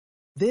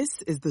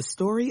This is the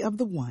story of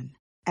the one.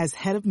 As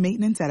head of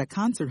maintenance at a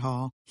concert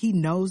hall, he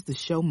knows the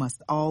show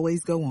must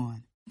always go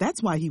on.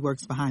 That's why he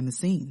works behind the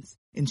scenes,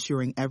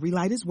 ensuring every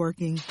light is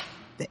working,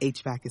 the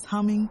HVAC is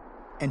humming,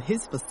 and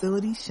his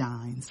facility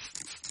shines.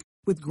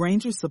 With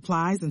Grainger's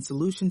supplies and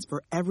solutions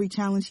for every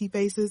challenge he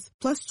faces,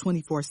 plus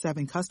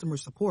 24/7 customer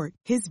support,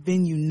 his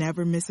venue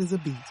never misses a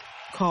beat.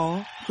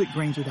 Call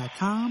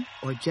quickgrainger.com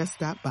or just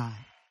stop by.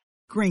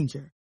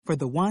 Grainger, for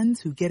the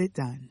ones who get it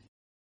done.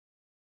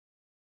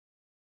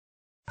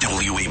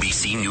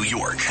 WABC New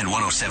York and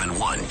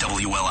 107.1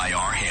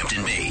 WLIR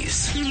Hampton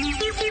Bays.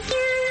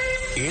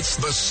 It's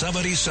the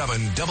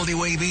 77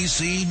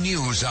 WABC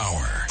News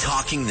Hour.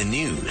 Talking the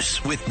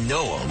news with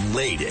Noam,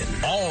 Laden.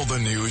 All the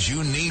news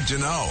you need to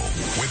know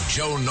with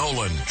Joe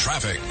Nolan,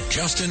 traffic,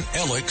 Justin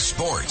Ellick,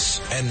 sports.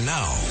 And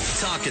now,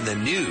 Talking the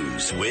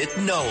news with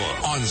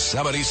Noam on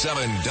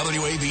 77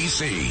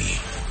 WABC.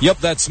 Yep,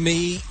 that's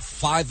me.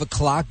 5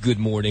 o'clock. Good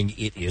morning.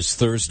 It is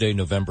Thursday,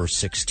 November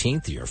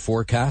 16th. Your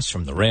forecast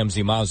from the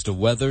Ramsey Mazda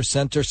Weather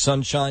Center.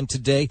 Sunshine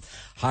today,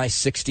 high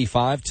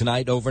 65.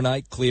 Tonight,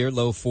 overnight, clear,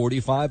 low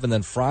 45. And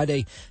then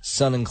Friday,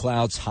 sun and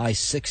clouds, high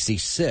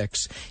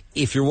 66.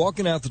 If you're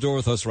walking out the door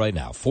with us right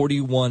now,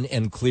 41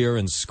 and clear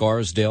in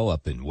Scarsdale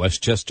up in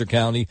Westchester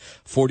County,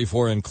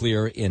 44 and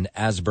clear in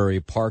Asbury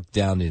Park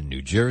down in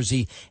New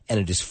Jersey, and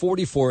it is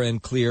 44 and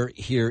clear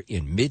here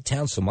in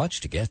Midtown. So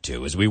much to get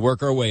to as we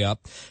work our way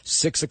up.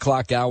 6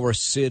 o'clock hour,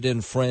 Sid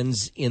and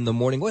Friends in the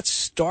morning. Let's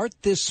start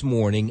this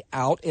morning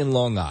out in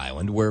Long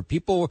Island, where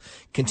people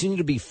continue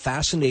to be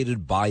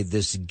fascinated by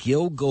this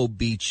Gilgo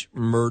Beach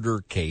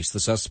murder case. The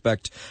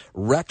suspect,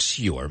 Rex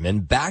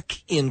Huerman,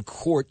 back in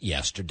court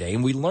yesterday,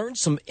 and we learned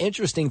some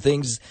interesting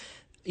things,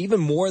 even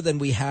more than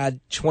we had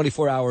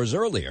 24 hours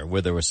earlier,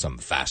 where there was some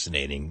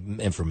fascinating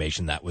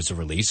information that was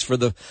released. For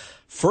the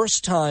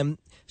first time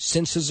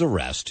since his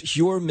arrest,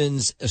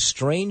 Huerman's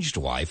estranged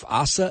wife,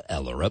 Asa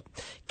Ellerup,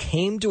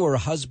 came to her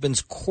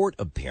husband's court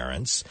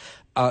appearance.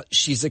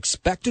 She's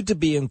expected to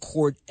be in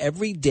court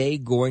every day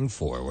going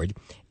forward.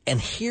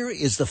 And here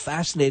is the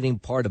fascinating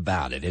part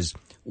about it, is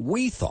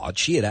we thought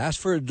she had asked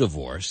for a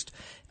divorce.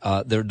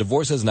 Their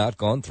divorce has not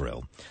gone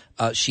through.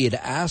 She had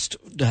asked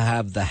to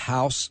have the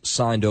house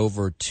signed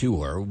over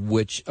to her,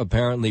 which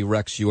apparently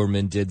Rex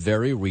Huerman did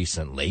very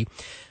recently.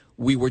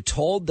 We were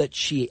told that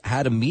she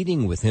had a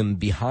meeting with him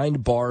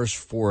behind bars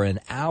for an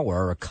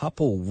hour a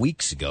couple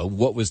weeks ago.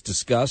 What was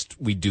discussed,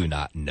 we do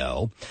not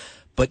know.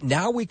 But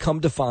now we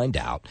come to find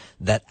out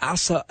that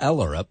Asa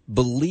Ellerup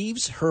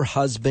believes her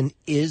husband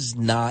is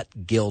not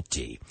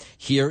guilty.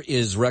 Here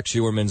is Rex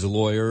Huerman's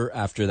lawyer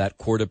after that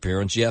court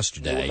appearance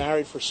yesterday. They were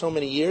married for so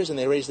many years, and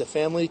they raised a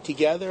family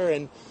together,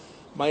 and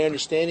my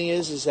understanding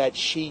is that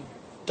she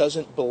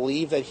doesn't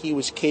believe that he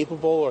was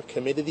capable or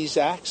committed these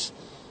acts.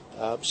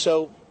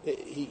 So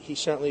he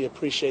certainly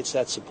appreciates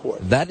that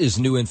support. That is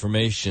new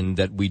information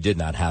that we did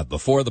not have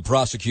before. The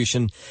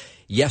prosecution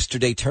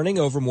yesterday turning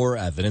over more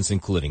evidence,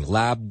 including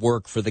lab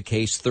work for the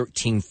case,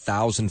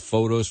 13,000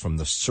 photos from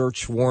the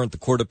search warrant. The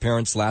court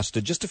appearance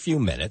lasted just a few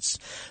minutes,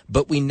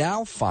 but we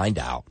now find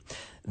out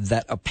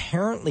that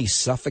apparently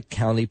Suffolk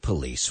County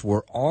Police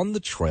were on the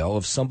trail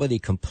of somebody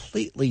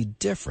completely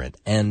different,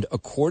 and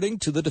according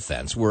to the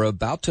defense, were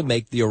about to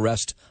make the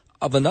arrest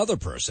of another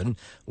person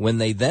when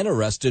they then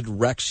arrested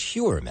Rex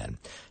Huerman.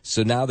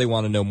 So now they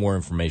want to know more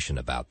information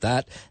about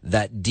that.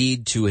 That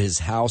deed to his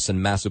house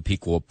in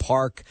Massapequa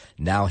Park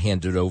now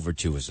handed over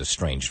to his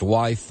estranged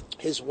wife.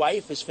 His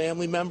wife, his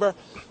family member,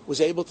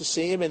 was able to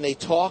see him, and they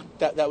talked.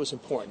 That was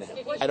important to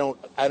him.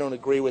 I don't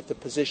agree with the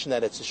position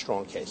that it's a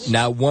strong case.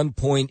 Now, one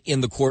point in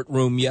the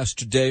courtroom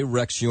yesterday,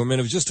 Rex Huerman,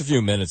 it was just a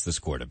few minutes, this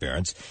court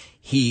appearance,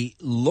 he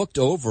looked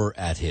over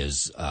at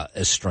his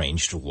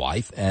estranged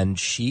wife, and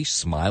she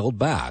smiled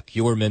back.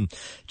 Huerman,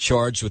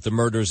 charged with the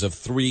murders of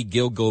 3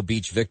 Gilgo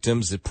Beach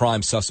victims, the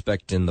prime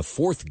suspect in the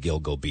 4th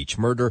Gilgo Beach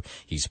murder.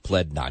 He's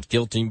pled not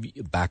guilty,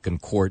 back in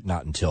court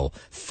not until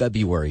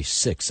February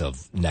 6th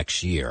of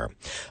next year.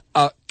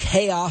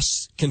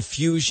 Chaos,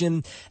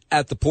 confusion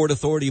at the Port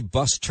Authority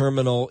bus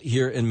terminal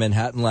here in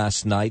Manhattan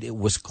last night. It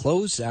was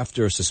closed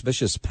after a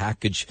suspicious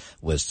package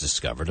was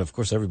discovered. Of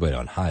course, everybody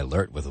on high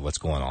alert with what's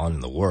going on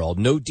in the world.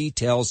 No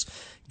details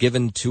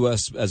given to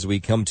us as we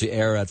come to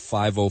air at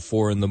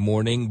 5:04 in the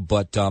morning,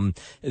 but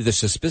the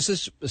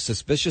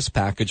suspicious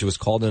package was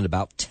called in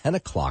about 10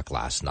 o'clock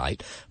last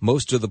night.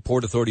 Most of the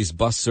Port Authority's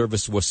bus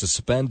service was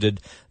suspended,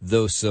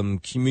 though some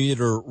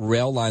commuter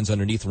rail lines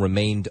underneath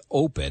remained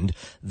opened.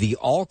 The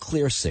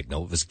all-clear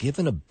signal was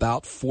given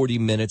about 40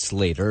 minutes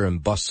later,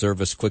 and bus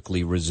service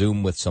quickly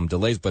resumed with some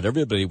delays, but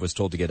everybody was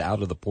told to get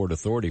out of the Port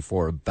Authority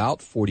for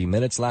about 40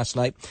 minutes last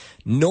night.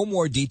 No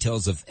more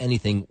details of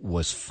anything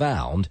was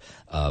found,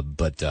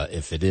 but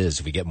if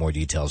we get more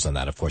details on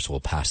that, of course,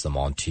 we'll pass them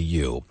on to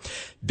you.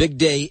 Big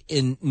day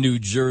in New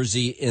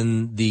Jersey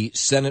in the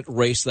Senate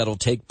race that'll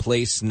take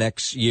place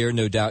next year.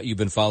 No doubt you've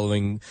been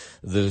following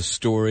the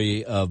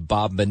story of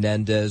Bob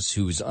Menendez,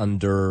 who's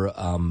under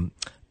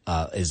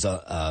is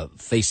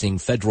facing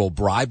federal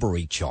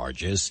bribery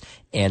charges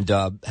and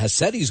has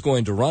said he's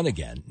going to run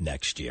again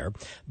next year.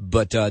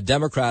 But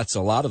Democrats,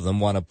 a lot of them,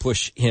 want to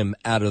push him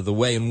out of the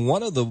way. And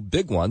one of the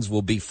big ones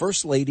will be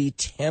First Lady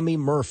Tammy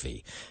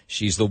Murphy.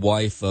 She's the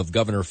wife of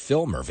Governor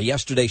Phil Murphy.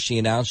 Yesterday, she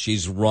announced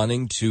she's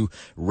running to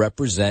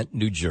represent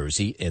New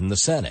Jersey in the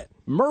Senate.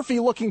 Murphy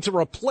looking to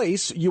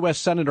replace U.S.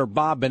 Senator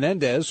Bob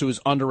Menendez, who's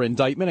under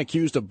indictment,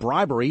 accused of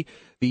bribery.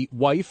 The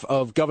wife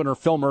of Governor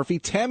Phil Murphy,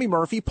 Tammy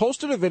Murphy,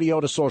 posted a video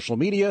to social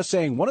media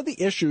saying one of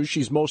the issues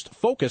she's most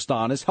focused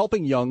on is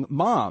helping young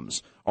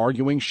moms,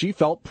 arguing she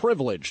felt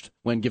privileged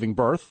when giving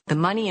birth. The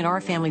money in our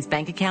family's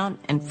bank account,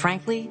 and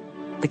frankly,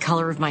 the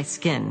color of my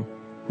skin,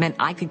 meant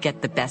I could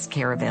get the best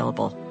care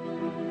available.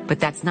 But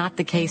that's not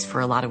the case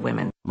for a lot of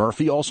women.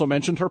 Murphy also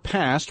mentioned her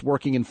past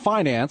working in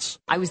finance.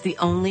 I was the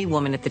only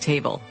woman at the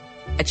table,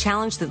 a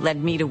challenge that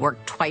led me to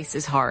work twice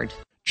as hard.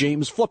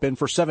 James Flippin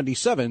for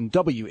 77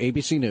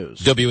 WABC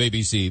News.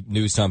 WABC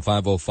News Time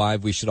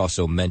 5:05. We should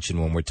also mention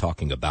when we're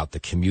talking about the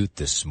commute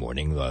this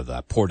morning,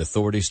 the Port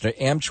Authority,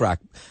 Amtrak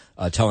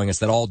telling us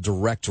that all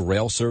direct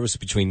rail service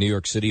between New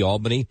York City,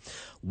 Albany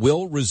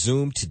will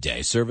resume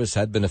today. Service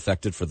had been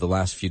affected for the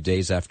last few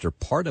days after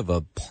part of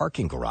a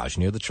parking garage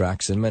near the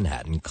tracks in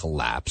Manhattan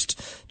collapsed.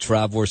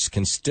 Travelers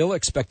can still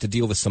expect to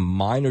deal with some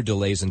minor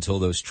delays until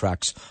those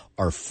tracks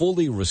are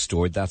fully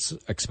restored. That's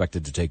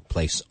expected to take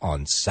place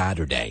on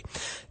Saturday.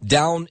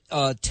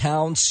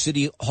 Downtown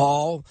City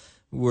Hall,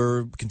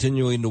 we're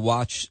continuing to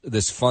watch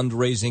this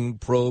fundraising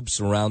probe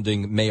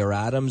surrounding Mayor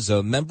Adams.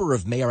 A member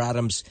of Mayor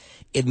Adams'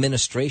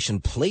 administration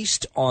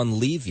placed on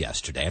leave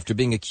yesterday after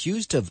being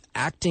accused of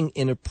acting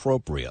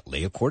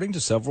inappropriately. According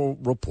to several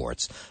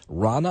reports,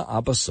 Rana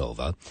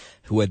Abbasova,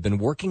 who had been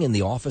working in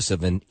the Office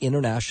of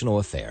International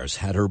Affairs,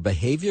 had her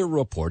behavior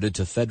reported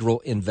to federal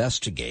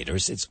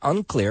investigators. It's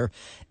unclear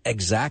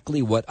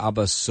exactly what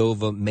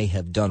Abbasova may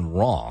have done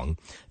wrong,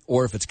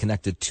 or if it's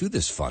connected to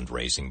this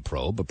fundraising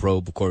probe. A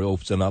probe, of course,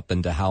 opens up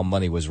into how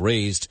money was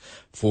raised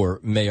for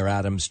Mayor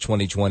Adams'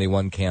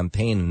 2021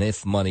 campaign and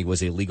if money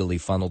was illegally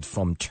funneled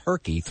from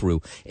Turkey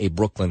through a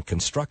Brooklyn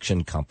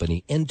construction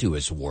company into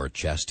his war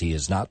chest. He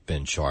has not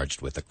been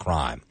charged with a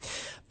crime.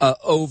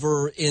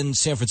 Over in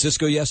San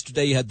Francisco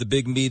yesterday, you had the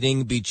big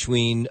meeting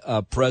between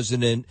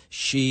President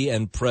Xi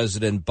and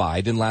President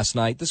Biden last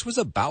night. This was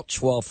about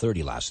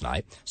 12:30 last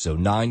night, so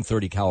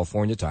 9:30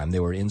 California time. They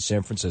were in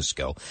San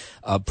Francisco.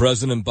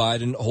 President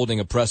Biden holding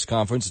a press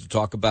conference to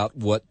talk about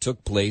what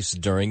took place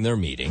during their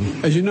meeting.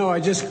 As you know, I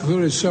just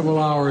concluded several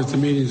hours of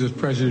meetings with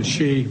President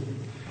Xi,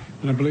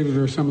 and I believe they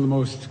were some of the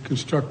most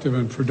constructive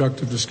and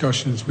productive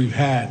discussions we've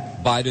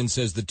had. Biden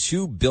says the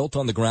two built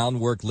on the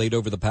groundwork laid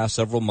over the past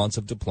several months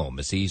of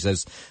diplomacy. He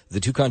says the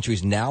two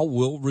countries now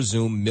will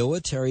resume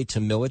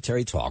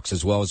military-to-military talks,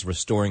 as well as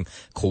restoring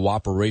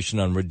cooperation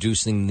on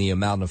reducing the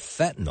amount of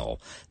fentanyl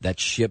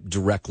that's shipped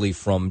directly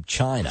from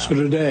China. So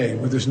today,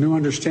 with this new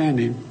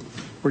understanding,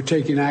 we're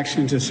taking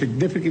action to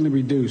significantly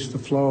reduce the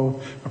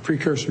flow of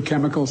precursor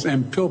chemicals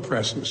and pill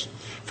presses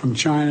from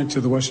China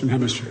to the Western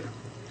Hemisphere.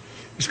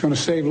 It's going to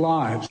save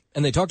lives.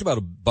 And they talked about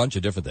a bunch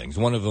of different things.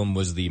 One of them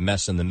was the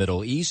mess in the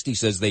Middle East. He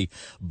says they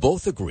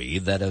both agree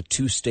that a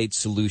two-state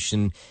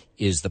solution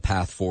is the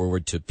path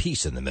forward to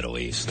peace in the Middle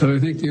East. So I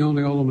think the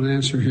only ultimate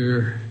answer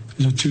here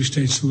is a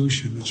two-state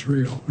solution that's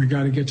real. We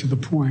got to get to the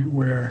point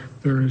where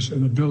there is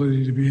an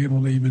ability to be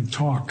able to even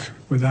talk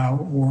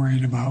without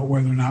worrying about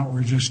whether or not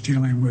we're just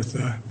dealing with,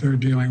 they're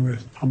dealing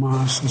with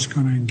Hamas that's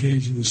going to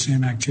engage in the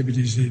same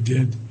activities they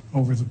did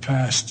over the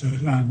past,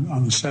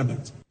 on the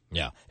 7th.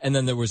 Yeah, and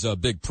then there was a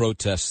big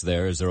protest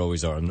there, as there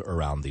always are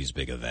around these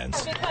big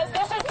events. Because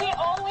this is the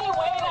only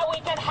way that we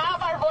can have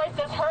our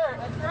voices heard.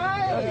 That's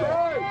right. That's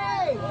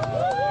right.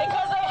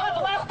 Because they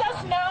have left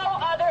us no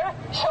other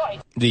choice.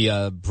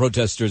 The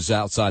protesters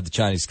outside the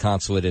Chinese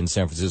consulate in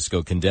San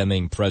Francisco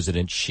condemning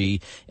President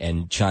Xi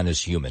and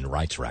China's human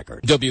rights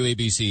record.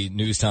 WABC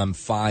News Time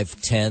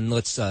 5:10.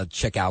 Let's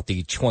check out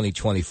the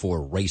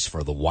 2024 race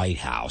for the White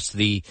House.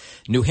 The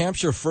New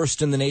Hampshire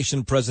First in the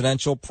Nation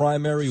presidential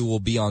primary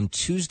will be on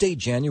Tuesday,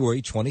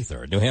 January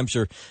 23rd. New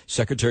Hampshire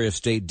Secretary of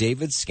State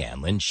David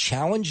Scanlon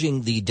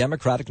challenging the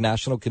Democratic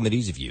National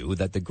Committee's view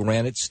that the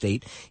Granite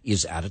State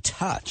is out of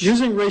touch.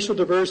 Using racial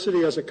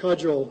diversity as a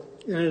cudgel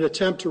in an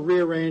attempt to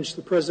rearrange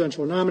the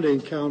presidential nominating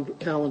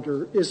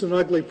calendar is an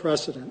ugly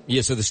precedent.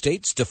 Yeah, so the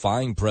state's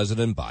defying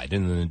President Biden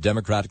and the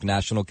Democratic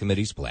National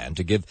Committee's plan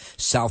to give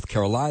South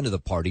Carolina the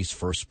party's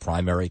first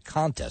primary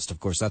contest. Of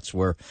course, that's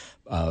where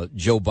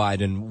Joe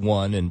Biden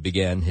won and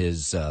began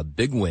his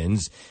big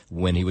wins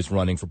when he was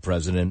running for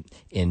president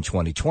in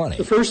 2020.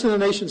 The first in the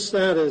nation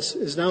status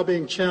is now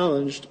being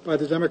challenged by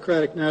the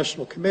Democratic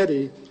National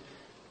Committee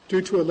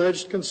due to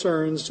alleged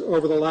concerns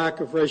over the lack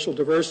of racial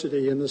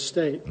diversity in the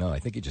state. No, I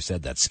think you just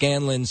said that.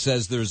 Scanlon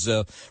says there's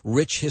a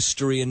rich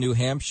history in New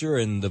Hampshire,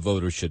 and the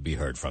voters should be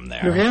heard from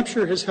there. New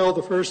Hampshire has held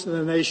the first in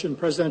the nation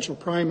presidential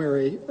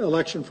primary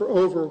election for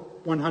over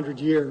 100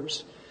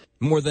 years.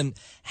 More than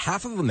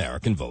half of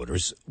American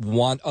voters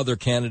want other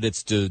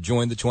candidates to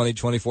join the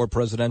 2024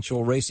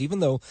 presidential race, even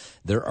though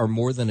there are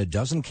more than a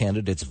dozen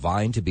candidates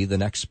vying to be the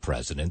next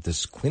president.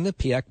 This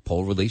Quinnipiac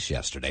poll released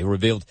yesterday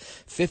revealed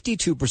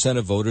 52%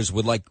 of voters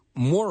would like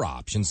more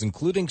options,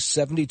 including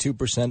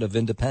 72% of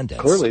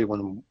independents. Clearly,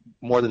 when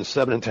more than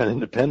 7 in 10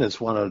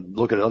 independents want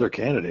to look at other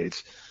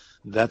candidates,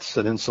 that's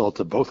an insult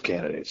to both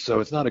candidates. So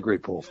it's not a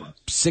great poll for us.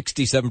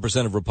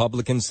 67% of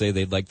Republicans say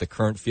they'd like the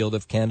current field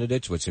of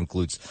candidates, which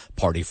includes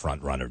party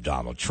frontrunner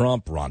Donald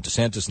Trump, Ron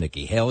DeSantis,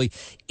 Nikki Haley.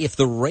 If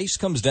the race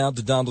comes down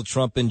to Donald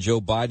Trump and Joe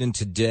Biden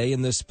today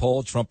in this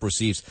poll, Trump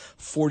receives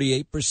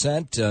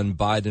 48% and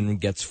Biden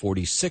gets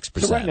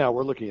 46%. So right now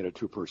we're looking at a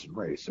two-person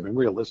race. I mean,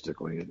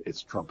 realistically,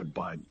 it's Trump and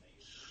Biden.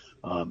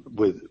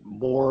 With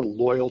more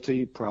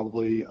loyalty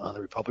probably on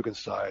the Republican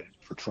side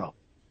for Trump.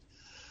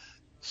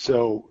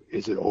 So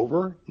is it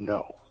over?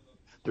 No.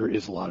 There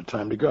is a lot of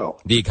time to go.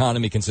 The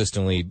economy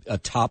consistently a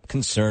top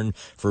concern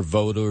for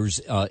voters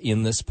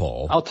in this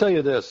poll. I'll tell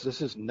you this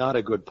is not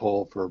a good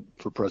poll for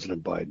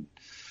President Biden.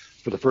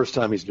 For the first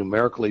time, he's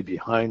numerically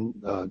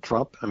behind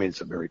Trump. I mean, it's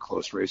a very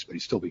close race, but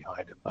he's still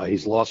behind him.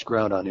 He's lost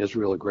ground on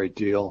Israel a great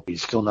deal.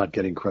 He's still not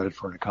getting credit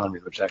for an economy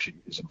which actually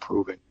is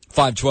improving.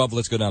 512,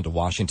 let's go down to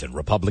Washington.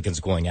 Republicans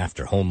going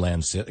after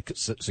Homeland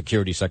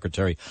Security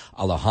Secretary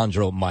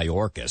Alejandro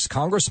Mayorkas.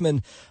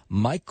 Congressman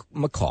Mike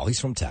McCall, he's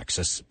from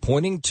Texas,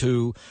 pointing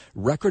to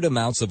record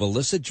amounts of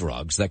illicit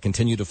drugs that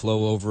continue to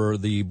flow over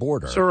the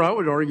border. Sir, I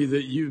would argue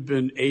that you've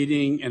been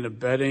aiding and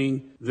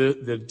abetting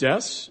the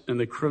deaths and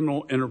the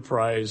criminal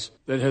enterprise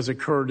that has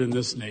occurred in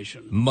this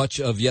nation. Much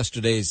of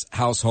yesterday's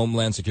House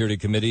Homeland Security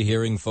Committee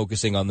hearing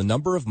focusing on the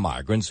number of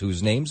migrants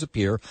whose names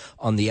appear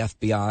on the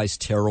FBI's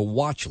terror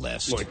watch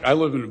list. Look, I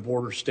live in a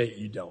border state,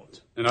 you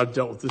don't. And I've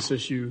dealt with this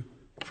issue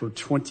for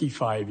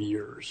 25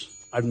 years.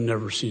 I've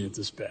never seen it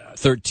this bad.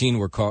 13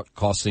 were caught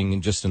crossing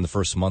just in the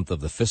first month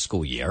of the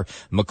fiscal year.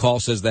 McCall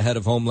says the head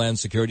of Homeland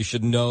Security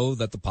should know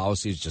that the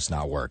policy is just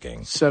not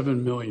working.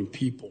 7 million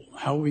people.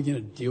 How are we going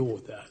to deal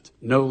with that?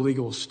 No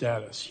legal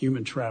status,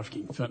 human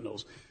trafficking,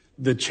 fentanyls.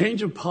 The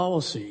change of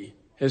policy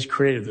has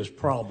created this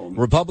problem.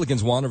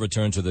 Republicans want to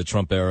return to the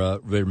Trump-era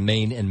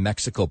Remain in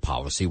Mexico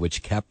policy,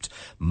 which kept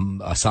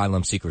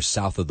asylum seekers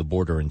south of the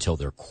border until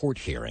their court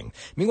hearing.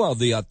 Meanwhile,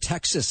 the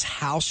Texas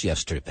House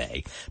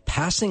yesterday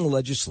passing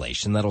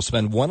legislation that'll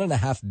spend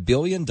 $1.5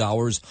 billion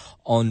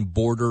on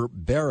border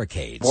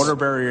barricades. Border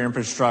barrier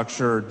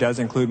infrastructure does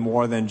include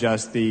more than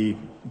just the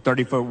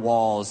 30-foot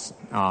walls.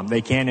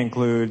 They can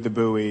include the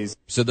buoys.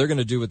 So they're going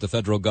to do what the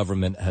federal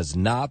government has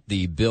not.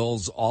 The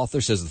bill's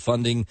author says the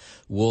funding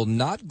will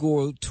not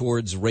go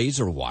towards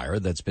razor wire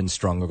that's been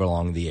strung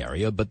along the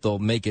area, but they'll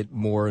make it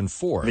more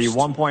enforced. The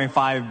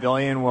 $1.5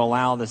 billion will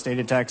allow the state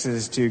of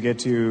Texas to get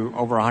to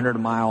over 100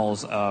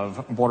 miles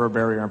of border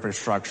barrier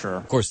infrastructure.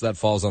 Of course, that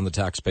falls on the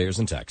taxpayers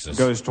in Texas. It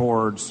goes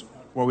towards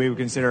what we would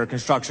consider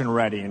construction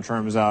ready in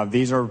terms of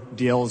these are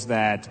deals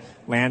that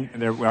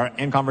are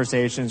in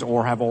conversations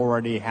or have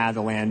already had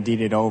the land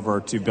deeded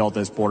over to build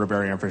this border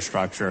barrier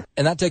infrastructure.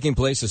 And that taking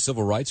place as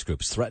civil rights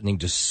groups threatening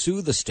to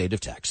sue the state of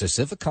Texas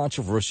if a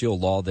controversial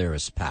law there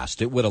is passed.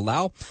 It would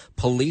allow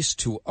police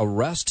to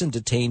arrest and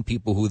detain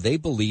people who they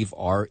believe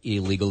are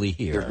illegally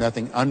here. There's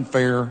nothing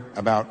unfair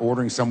about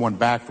ordering someone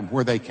back from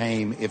where they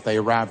came if they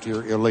arrived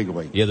here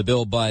illegally. Yeah, the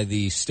bill by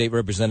the state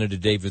representative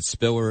David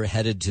Spiller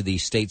headed to the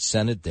state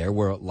Senate there,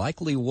 where it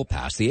likely will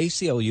pass. The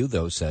ACLU,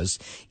 though, says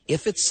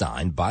if it's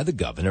signed by the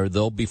governor,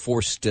 they'll be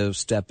forced to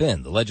step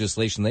in. The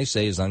legislation, they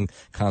say, is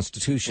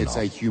unconstitutional. It's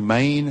a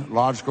humane,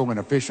 logical, and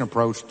efficient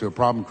approach to a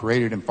problem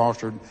created and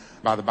fostered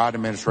by the Biden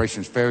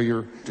administration's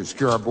failure to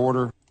secure our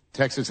border.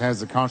 Texas has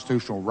the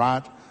constitutional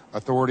right,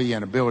 authority,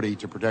 and ability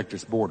to protect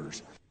its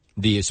borders.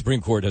 The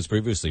Supreme Court has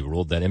previously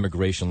ruled that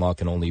immigration law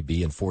can only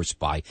be enforced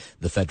by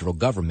the federal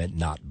government,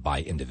 not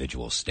by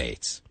individual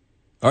states.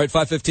 All right,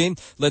 5:15.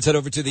 Let's head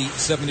over to the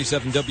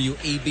 77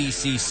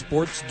 WABC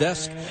Sports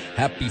Desk.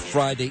 Happy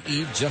Friday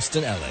Eve,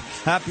 Justin Ellick.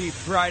 Happy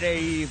Friday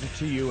Eve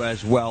to you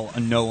as well,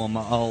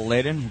 Noam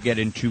Laden. We'll get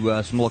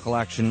into some local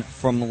action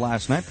from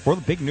last night before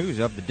the big news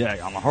of the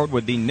day. On the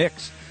hardwood, the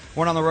Knicks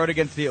went on the road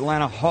against the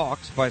Atlanta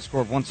Hawks by a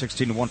score of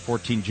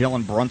 116-114.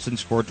 Jalen Brunson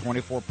scored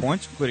 24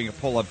 points, including a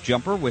pull-up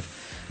jumper with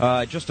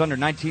just under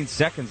 19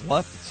 seconds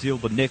left. It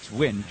sealed the Knicks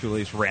win.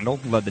 Julius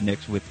Randle led the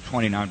Knicks with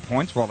 29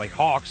 points, while the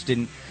Hawks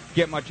didn't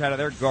get much out of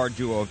their guard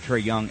duo of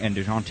Trae Young and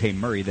DeJounte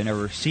Murray. They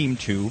never seem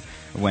to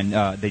when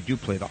they do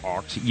play the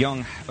Hawks.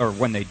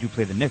 When they do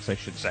play the Knicks, I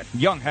should say.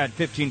 Young had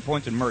 15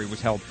 points and Murray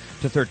was held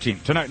to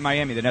 13. Tonight in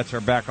Miami, the Nets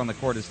are back on the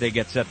court as they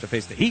get set to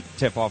face the Heat.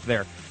 Tip-off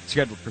there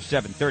scheduled for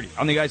 7:30.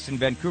 On the ice in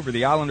Vancouver,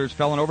 the Islanders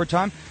fell in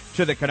overtime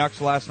to the Canucks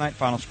last night.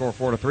 Final score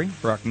 4-3.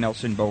 Brock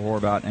Nelson, Bo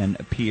Horvat, and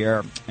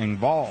Pierre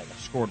Engvall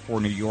scored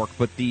for New York.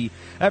 But the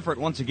effort,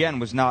 once again,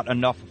 was not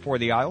enough for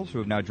the Isles, who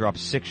have now dropped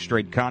 6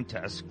 straight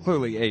contests.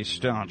 Clearly a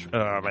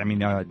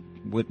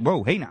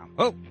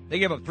They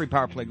gave up 3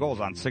 power play goals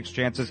on 6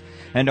 chances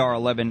and are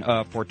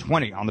 11 for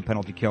 20 on the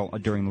penalty kill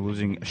during the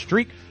losing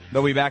streak.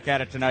 They'll be back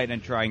at it tonight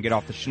and try and get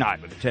off the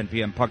schneid with a 10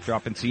 p.m. puck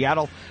drop in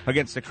Seattle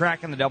against the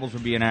Kraken. The Devils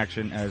will be in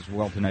action as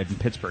well tonight in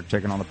Pittsburgh,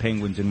 taking on the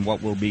Penguins in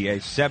what will be a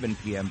 7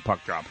 p.m.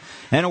 puck drop.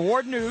 And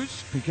award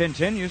news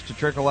continues to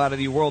trickle out of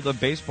the world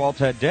of baseball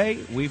today.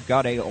 We've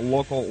got a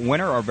local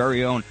winner, our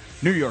very own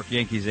New York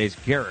Yankees ace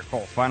Garrett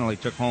Cole finally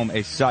took home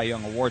a Cy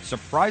Young Award.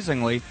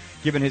 Surprisingly,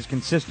 given his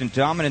consistent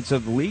dominance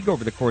of the league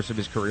over the course of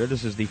his career,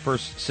 this is the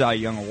first Cy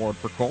Young Award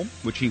for Cole,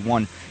 which he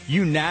won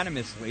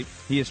unanimously.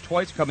 He has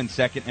twice come in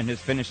second and has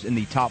finished in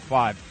the top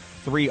 5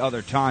 3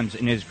 other times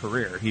in his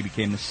career. He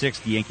became the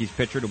 6th Yankees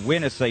pitcher to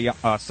win a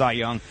Cy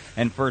Young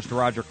and first since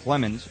Roger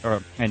Clemens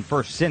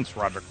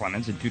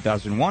in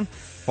 2001.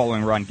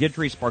 Following Ron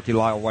Guidry, Sparky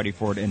Lyle, Whitey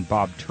Ford, and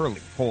Bob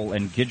Turley. Cole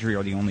and Guidry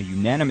are the only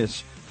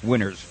unanimous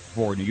winners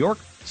for New York.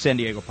 San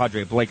Diego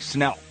Padre Blake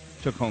Snell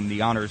took home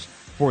the honors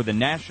for the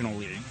National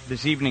League.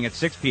 This evening at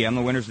 6 p.m.,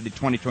 the winners of the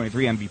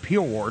 2023 MVP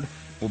Award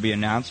will be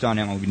announced on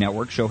MLB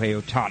Network. Shohei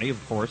Ohtani,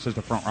 of course, is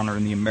the frontrunner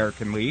in the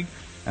American League,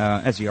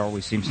 as he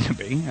always seems to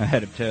be,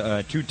 ahead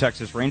of 2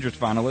 Texas Rangers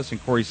finalists,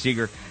 and Corey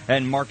Seager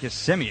and Marcus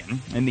Semien.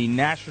 In the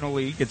National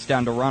League, it's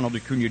down to Ronald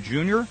Acuna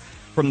Jr.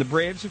 from the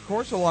Braves, of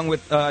course, along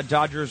with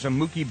Dodgers'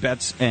 Mookie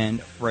Betts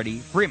and Freddie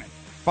Freeman.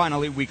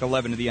 Finally, Week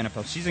 11 of the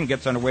NFL season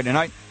gets underway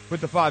tonight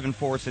with the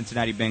 5-4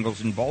 Cincinnati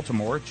Bengals in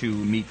Baltimore to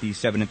meet the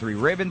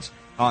 7-3 Ravens.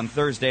 On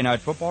Thursday Night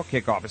Football,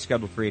 kickoff is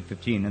scheduled for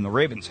 8:15, and the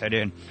Ravens head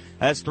in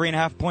as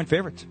 3.5-point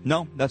favorites.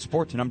 No, that's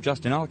sports, and I'm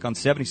Justin Alec on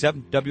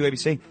 77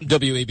 WABC.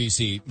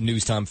 WABC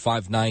News Time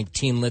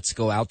 5:19. Let's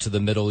go out to the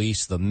Middle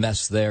East. The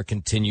mess there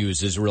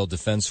continues. Israel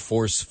Defense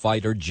Force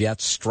fighter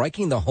jets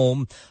striking the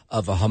home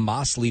of a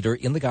Hamas leader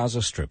in the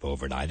Gaza Strip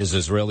overnight as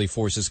Israeli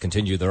forces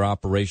continue their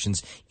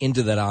operations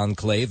into that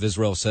enclave.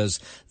 Israel says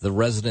the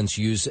residents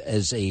used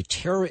as a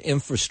terror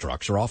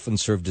infrastructure often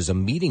served as a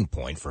meeting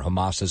point for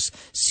Hamas's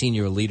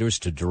senior leaders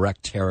to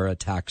direct terror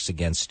attacks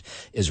against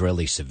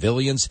Israeli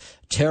civilians.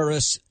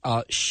 Terrorists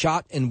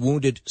shot and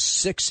wounded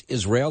 6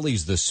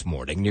 Israelis this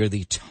morning near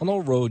the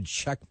Tunnel Road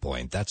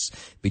checkpoint. That's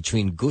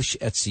between Gush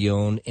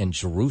Etzion and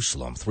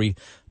Jerusalem. 3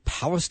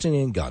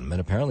 Palestinian gunmen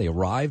apparently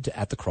arrived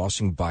at the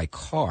crossing by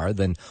car,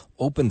 then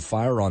opened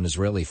fire on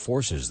Israeli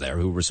forces there,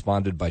 who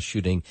responded by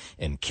shooting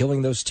and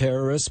killing those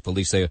terrorists.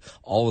 Police say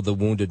all of the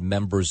wounded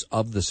members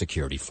of the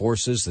security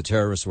forces. The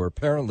terrorists were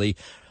apparently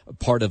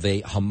part of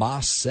a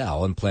Hamas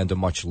cell and planned a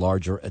much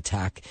larger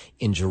attack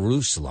in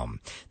Jerusalem.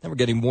 Now we're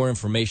getting more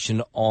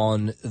information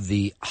on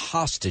the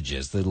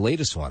hostages. The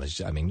latest one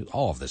is,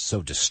 all of this is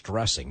so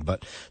distressing,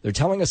 but they're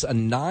telling us a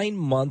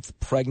 9-month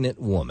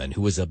pregnant woman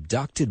who was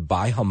abducted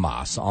by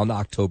Hamas on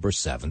October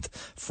 7th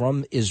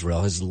from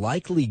Israel has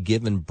likely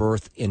given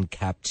birth in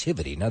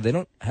captivity. Now, they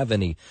don't have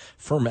any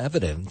firm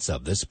evidence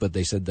of this, but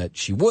they said that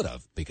she would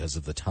have because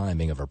of the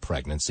timing of her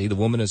pregnancy. The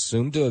woman is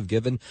assumed to have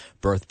given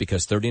birth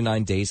because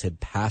 39 days had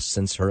passed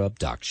since her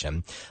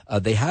abduction.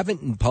 They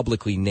haven't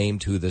publicly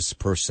named who this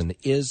person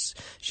is.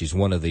 She's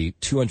one of the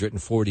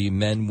 240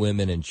 men,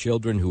 women, and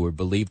children who were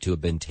believed to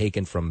have been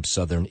taken from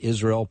southern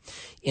Israel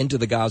into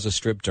the Gaza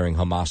Strip during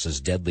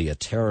Hamas's deadly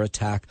terror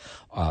attack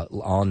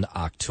on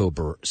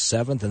October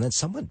 7th. And then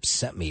someone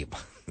sent me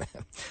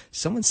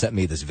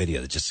this video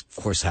that just, of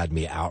course, had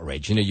me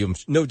outraged.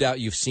 No doubt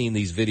you've seen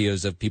these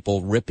videos of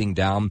people ripping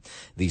down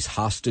these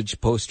hostage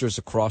posters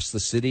across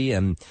the city.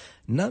 And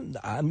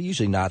I'm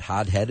usually not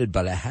hot-headed,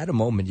 but I had a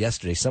moment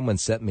yesterday. Someone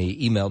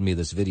emailed me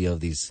this video of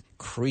these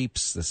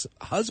creeps, this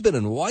husband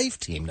and wife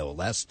team, no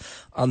less,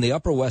 on the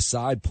Upper West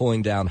Side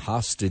pulling down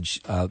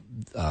hostage,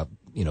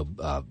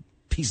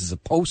 pieces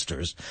of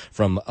posters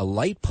from a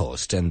light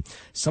post, and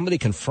somebody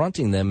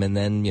confronting them, and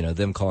then,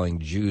 them calling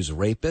Jews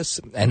rapists.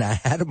 And I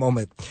had a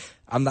moment.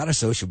 I'm not a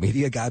social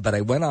media guy, but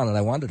I went on and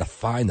I wanted to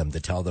find them to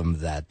tell them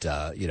that,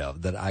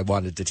 that I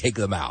wanted to take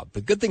them out.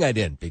 But good thing I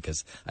didn't,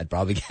 because I'd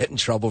probably get in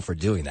trouble for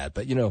doing that.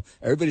 But,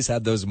 everybody's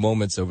had those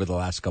moments over the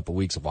last couple of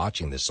weeks of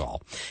watching this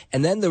all.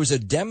 And then there was a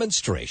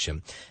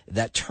demonstration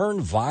that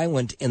turned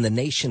violent in the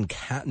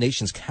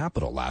nation's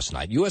capital last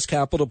night. U.S.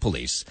 Capitol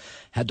Police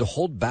had to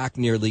hold back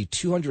nearly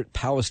 200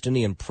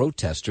 Palestinian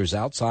protesters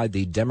outside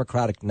the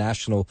Democratic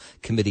National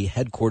Committee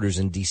headquarters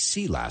in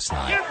D.C. last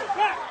night.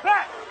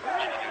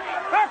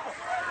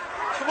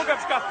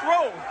 Got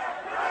thrown.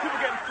 People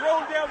getting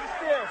thrown down the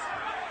stairs.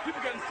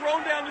 People getting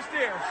thrown down the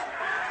stairs.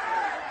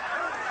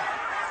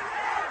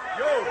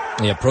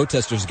 Yeah,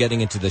 protesters getting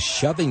into the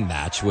shoving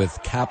match with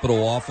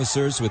Capitol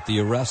officers, with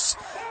the arrests,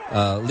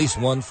 at least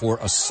one for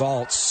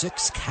assault,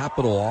 6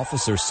 Capitol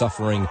officers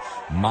suffering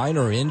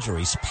minor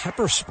injuries.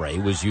 Pepper spray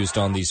was used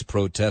on these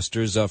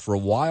protesters. For a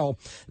while,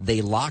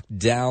 they locked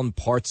down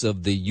parts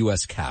of the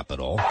U.S.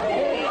 Capitol.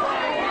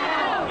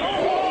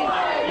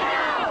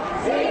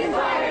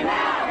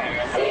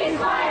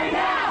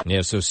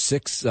 Yeah, so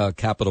 6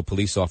 Capitol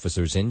police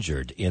officers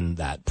injured in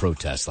that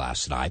protest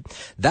last night.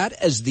 That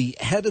as the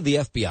head of the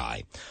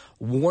FBI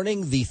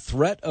warning the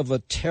threat of a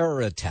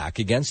terror attack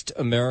against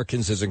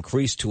Americans has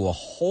increased to a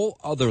whole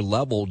other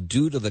level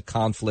due to the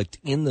conflict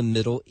in the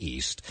Middle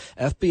East.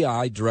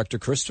 FBI Director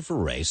Christopher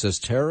Wray says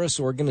terrorist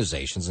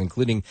organizations,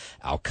 including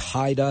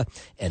Al-Qaeda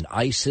and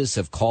ISIS,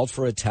 have called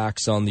for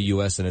attacks on the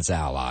U.S. and its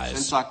allies.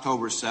 Since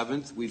October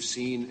 7th, we've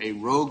seen a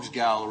rogues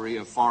gallery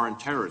of foreign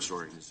terrorist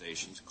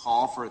organizations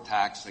call for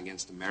attacks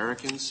against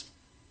Americans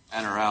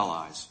and our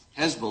allies.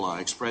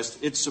 Hezbollah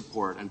expressed its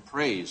support and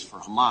praise for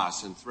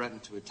Hamas and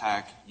threatened to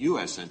attack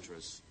U.S.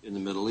 interests in the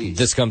Middle East.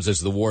 This comes as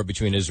the war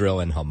between Israel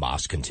and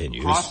Hamas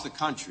continues. Across the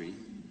country,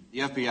 the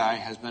FBI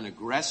has been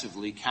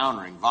aggressively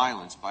countering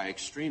violence by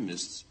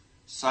extremists,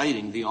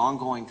 citing the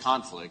ongoing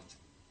conflict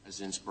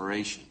as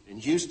inspiration. In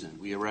Houston,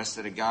 we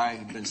arrested a guy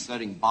who'd been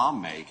studying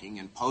bomb making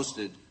and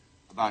posted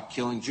about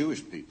killing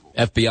Jewish people.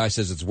 FBI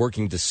says it's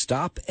working to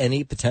stop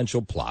any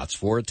potential plots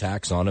for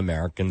attacks on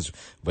Americans,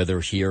 whether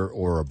here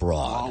or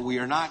abroad. While we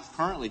are not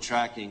currently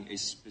tracking a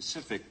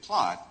specific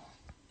plot,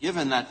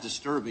 given that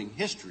disturbing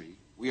history,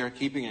 we are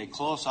keeping a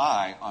close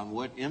eye on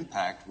what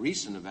impact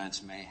recent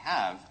events may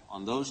have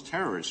on those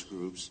terrorist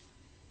groups'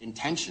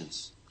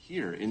 intentions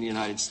here in the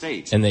United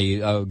States. And they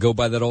go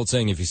by that old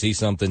saying, if you see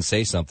something,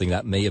 say something.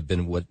 That may have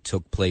been what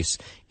took place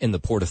in the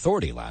Port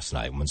Authority last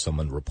night when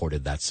someone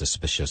reported that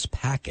suspicious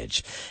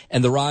package.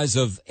 And the rise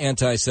of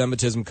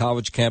anti-Semitism,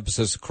 college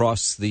campuses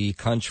across the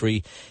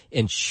country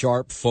in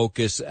sharp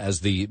focus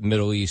as the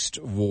Middle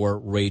East war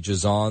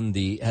rages on.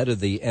 The head of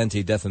the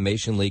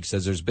Anti-Defamation League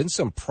says there's been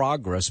some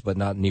progress, but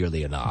not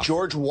nearly enough.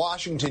 George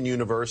Washington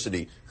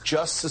University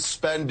just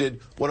suspended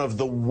one of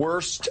the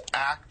worst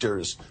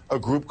actors, a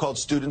group called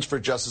Students for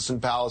Justice in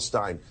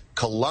Palestine.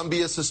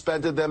 Columbia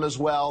suspended them as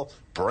well.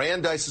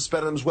 Brandeis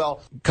suspended them as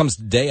well. Comes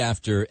the day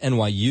after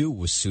NYU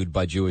was sued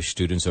by Jewish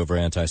students over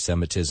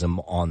anti-Semitism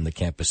on the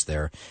campus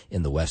there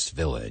in the West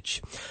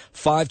Village.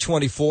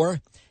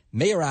 524.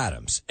 Mayor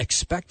Adams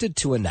expected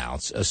to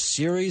announce a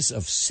series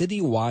of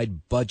citywide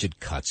budget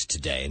cuts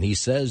today, and he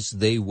says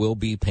they will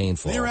be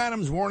painful. Mayor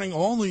Adams warning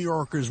all New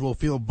Yorkers will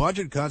feel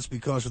budget cuts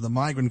because of the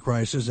migrant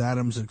crisis.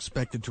 Adams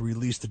expected to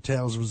release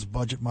details of his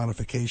budget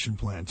modification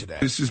plan today.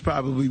 This is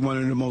probably one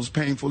of the most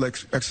painful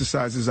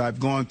exercises I've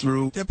gone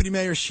through. Deputy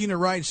Mayor Sheena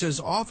Wright says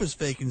office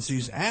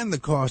vacancies and the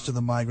cost of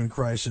the migrant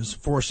crisis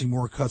forcing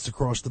more cuts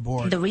across the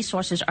board. The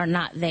resources are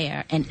not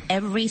there, and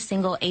every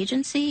single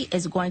agency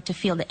is going to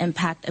feel the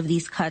impact of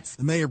these cuts.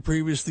 The mayor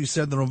previously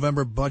said the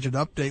November budget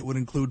update would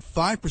include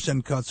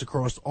 5% cuts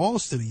across all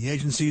city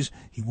agencies.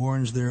 He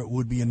warns there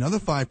would be another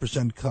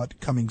 5% cut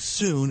coming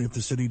soon if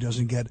the city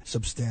doesn't get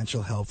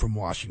substantial help from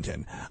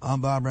Washington. I'm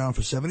Bob Brown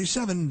for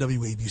 77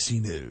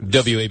 WABC News.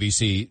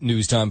 WABC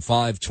News Time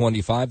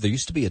 525. There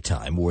used to be a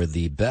time where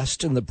the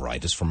best and the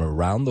brightest from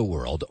around the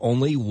world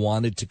only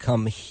wanted to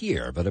come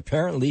here, but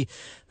apparently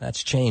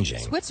that's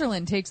changing.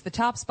 Switzerland takes the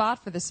top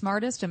spot for the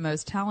smartest and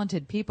most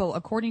talented people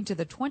according to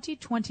the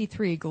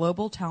 2023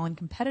 Global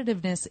Talent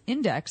Competitiveness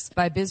Index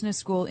by business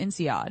school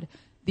INSEAD.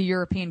 The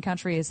European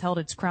country has held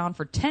its crown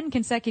for 10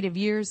 consecutive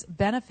years,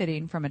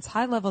 benefiting from its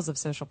high levels of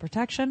social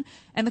protection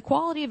and the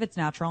quality of its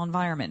natural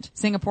environment.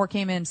 Singapore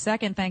came in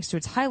second thanks to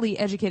its highly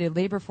educated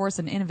labor force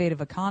and innovative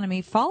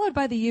economy, followed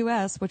by the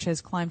U.S., which has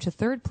climbed to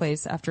third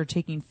place after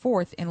taking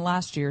fourth in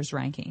last year's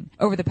ranking.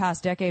 Over the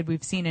past decade,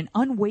 we've seen an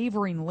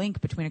unwavering link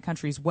between a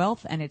country's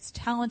wealth and its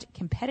talent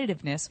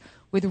competitiveness,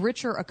 with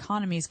richer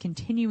economies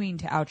continuing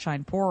to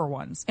outshine poorer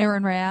ones.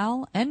 Aaron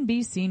Real,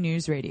 NBC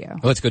News Radio.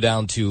 Let's go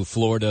down to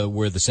Florida,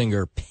 where the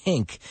singer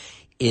Pink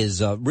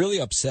is really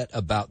upset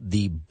about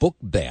the book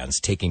bans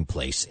taking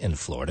place in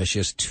Florida. She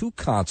has 2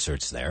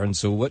 concerts there, and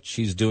so what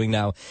she's doing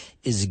now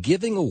is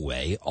giving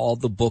away all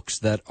the books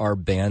that are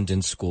banned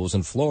in schools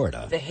in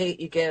Florida. The Hate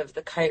You Give,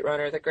 The Kite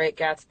Runner, The Great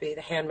Gatsby,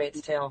 The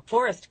Handmaid's Tale,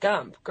 Forrest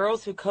Gump,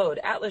 Girls Who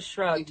Code, Atlas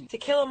Shrugged, To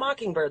Kill a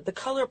Mockingbird, The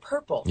Color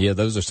Purple. Yeah,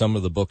 those are some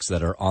of the books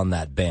that are on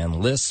that ban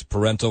list.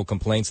 Parental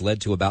complaints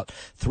led to about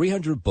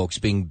 300 books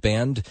being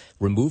banned,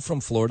 removed from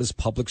Florida's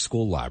public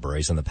school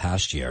libraries in the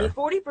past year.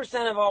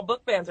 40% of all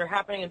book bans are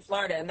happening in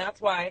Florida, and that's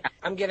why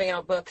I'm giving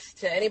out books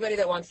to anybody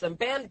that wants them.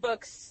 Banned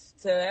books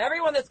to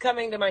everyone that's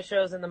coming to my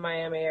shows in the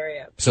Miami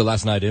area. So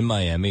last night in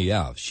Miami,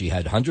 yeah, she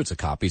had hundreds of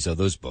copies of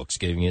those books,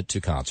 giving it to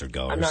concert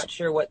goers. I'm not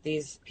sure what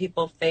these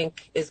people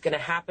think is going to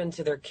happen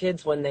to their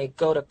kids when they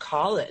go to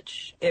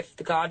college. If,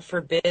 God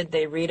forbid,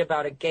 they read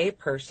about a gay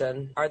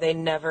person, are they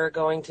never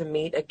going to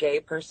meet a gay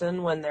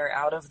person when they're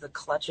out of the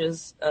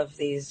clutches of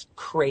these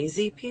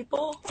crazy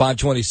people?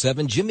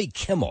 527, Jimmy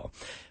Kimmel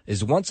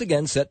is once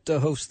again set to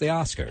host the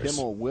Oscars.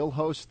 Kimmel will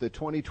host the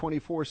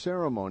 2024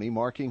 ceremony,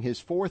 marking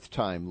his 4th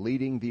time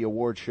leading the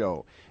award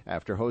show.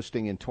 After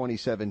hosting in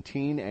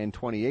 2017 and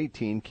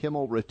 2018,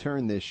 Kimmel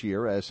returned this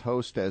year as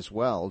host as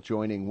well,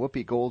 joining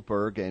Whoopi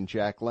Goldberg and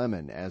Jack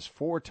Lemmon as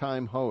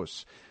 4-time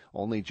hosts.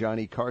 Only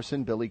Johnny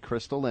Carson, Billy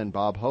Crystal, and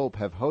Bob Hope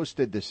have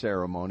hosted the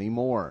ceremony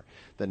more.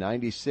 The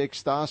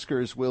 96th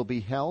Oscars will be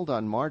held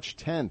on March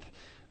 10th.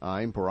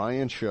 I'm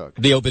Brian Shook.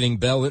 The opening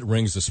bell, it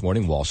rings this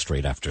morning, Wall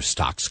Street, after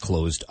stocks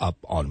closed up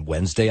on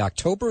Wednesday.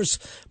 October's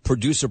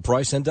Producer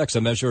Price Index,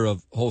 a measure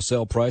of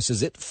wholesale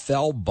prices, it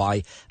fell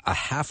by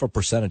 0.5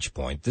 percentage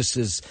point. This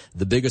is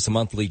the biggest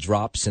monthly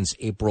drop since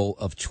April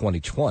of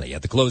 2020.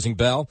 At the closing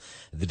bell,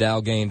 the Dow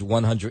gained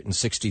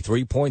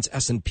 163 points.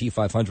 S&P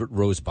 500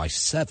 rose by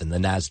 7. The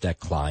Nasdaq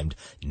climbed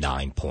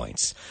 9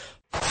 points.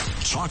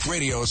 Talk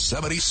Radio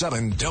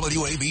 77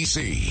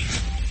 WABC.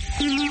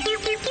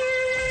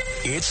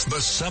 It's the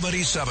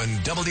 77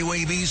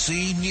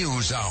 WABC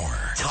News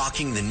Hour.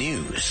 Talking the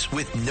news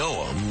with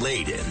Noam,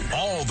 Laden.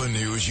 All the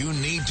news you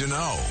need to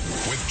know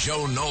with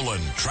Joe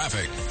Nolan,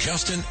 traffic,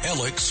 Justin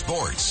Ellick,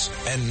 sports.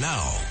 And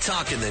now,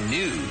 Talking the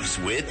news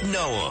with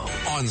Noam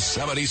on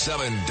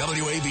 77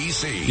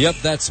 WABC. Yep,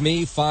 that's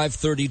me,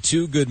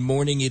 5:32. Good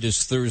morning. It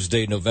is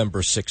Thursday,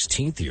 November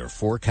 16th. Your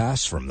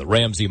forecast from the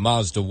Ramsey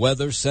Mazda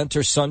Weather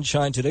Center.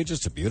 Sunshine today,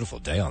 just a beautiful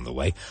day on the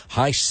way.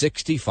 High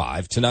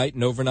 65 tonight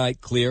and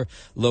overnight clear,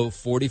 low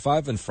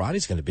 45, and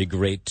Friday's going to be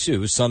great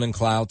too. Sun and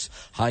clouds,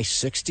 high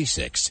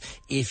 66.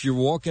 If you're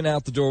walking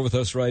out the door with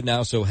us right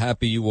now, so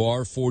happy you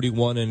are.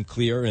 41 and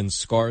clear in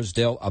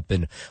Scarsdale up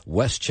in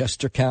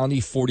Westchester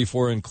County,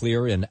 44 and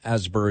clear in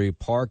Asbury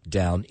Park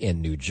down in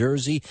New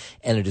Jersey,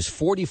 and it is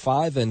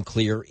 45 and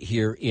clear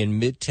here in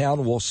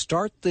Midtown. We'll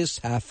start this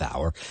half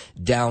hour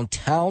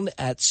downtown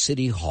at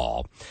City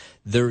Hall.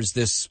 There's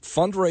this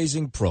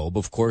fundraising probe,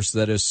 of course,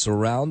 that is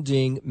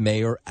surrounding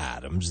Mayor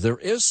Adams. There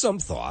is some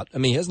thought, I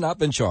mean, he has not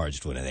been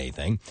charged with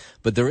anything,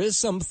 but there is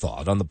some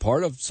thought on the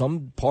part of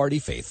some party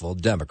faithful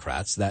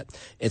Democrats that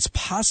it's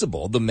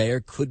possible the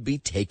mayor could be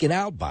taken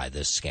out by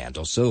this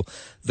scandal. So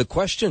the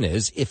question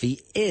is, if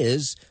he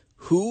is,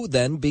 who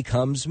then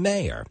becomes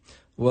mayor?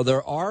 Well,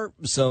 there are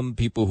some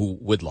people who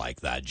would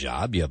like that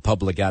job. You have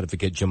public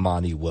advocate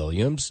Jumaane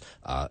Williams.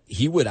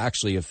 He would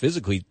actually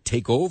physically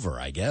take over,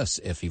 I guess,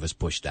 if he was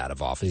pushed out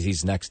of office.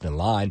 He's next in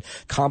line.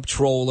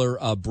 Comptroller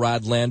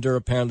Brad Lander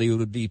apparently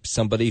would be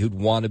somebody who'd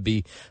want to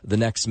be the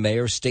next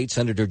mayor. State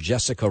Senator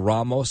Jessica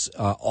Ramos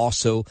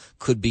also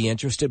could be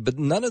interested. But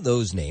none of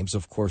those names,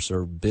 of course,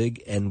 are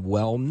big and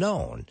well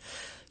known.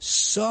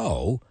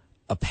 So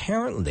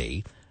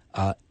apparently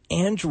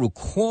Andrew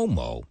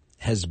Cuomo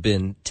has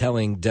been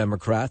telling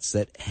Democrats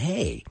that,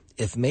 hey,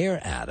 if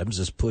Mayor Adams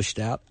is pushed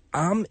out,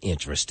 I'm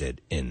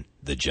interested in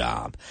the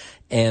job.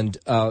 And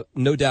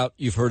no doubt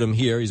you've heard him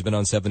here. He's been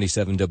on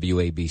 77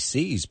 WABC.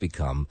 He's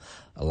become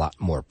a lot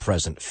more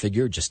present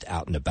figure just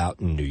out and about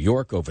in New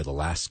York over the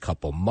last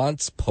couple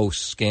months.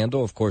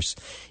 Post-scandal, of course,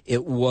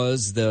 it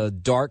was the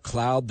dark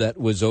cloud that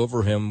was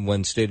over him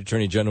when State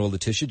Attorney General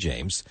Letitia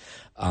James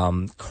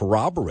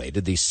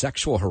corroborated the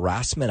sexual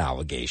harassment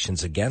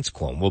allegations against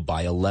Cuomo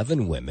by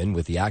 11 women,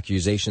 with the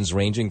accusations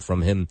ranging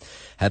from him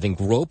having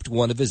groped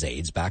one of his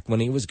aides back when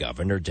he was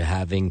governor to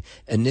having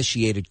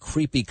initiated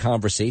creepy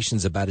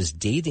conversations about his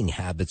dating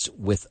habits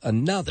with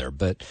another.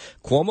 But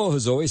Cuomo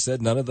has always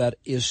said none of that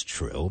is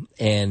true,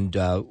 and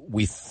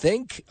we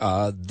think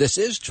this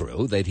is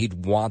true, that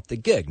he'd want the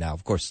gig. Now,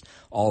 of course,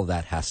 all of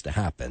that has to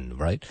happen,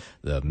 right?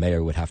 The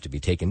mayor would have to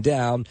be taken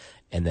down,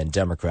 and then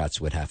Democrats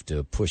would have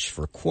to push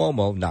for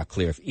Cuomo. Not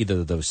clear if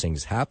either of those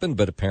things happen,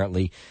 but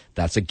apparently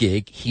that's a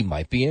gig he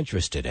might be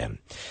interested in.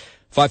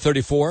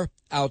 5:34,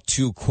 out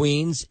to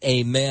Queens.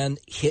 A man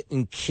hit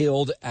and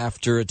killed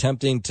after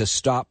attempting to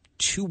stop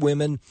two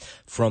men,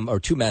 from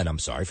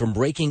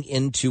breaking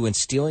into and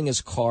stealing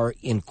his car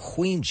in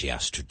Queens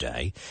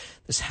yesterday.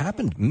 This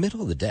happened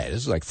middle of the day.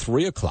 This is like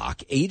 3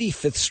 o'clock,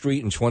 85th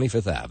Street and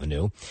 25th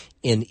Avenue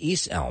in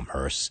East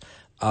Elmhurst.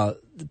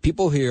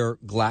 People hear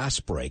glass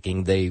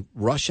breaking. They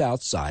rush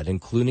outside,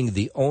 including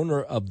the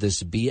owner of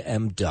this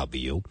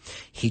BMW.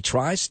 He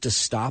tries to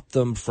stop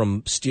them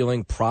from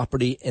stealing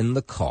property in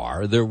the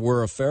car. There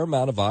were a fair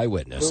amount of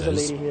eyewitnesses. There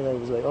was a lady here that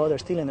was like, oh, they're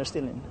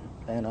stealing.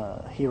 And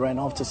he ran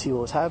off to see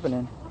what was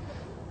happening.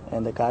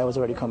 And the guy was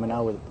already coming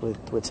out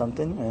with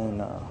something,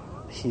 and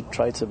he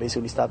tried to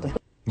basically stop them.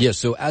 Yeah,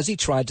 so as he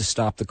tried to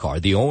stop the car,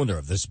 the owner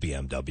of this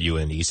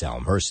BMW in East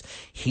Elmhurst,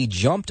 he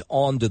jumped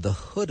onto the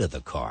hood of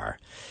the car.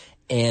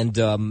 And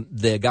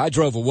the guy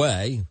drove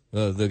away,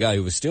 the guy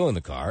who was stealing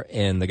the car,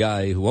 and the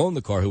guy who owned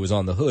the car, who was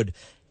on the hood,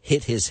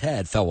 hit his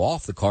head, fell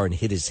off the car and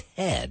hit his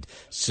head.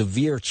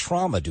 Severe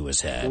trauma to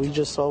his head. What we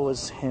just saw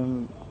was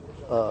him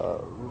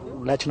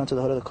latching onto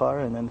the hood of the car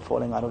and then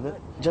falling out of it.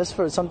 Just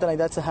for something like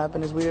that to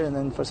happen is weird, and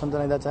then for something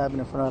like that to happen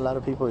in front of a lot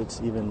of people, it's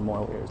even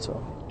more weird.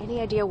 So, any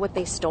idea what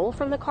they stole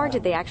from the car?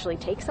 Did they actually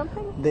take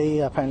something? They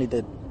apparently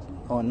did.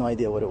 Oh, no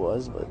idea what it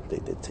was, but they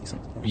did take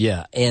something.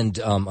 Yeah, and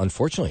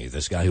unfortunately,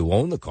 this guy who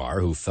owned the car,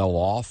 who fell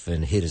off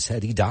and hit his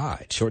head, he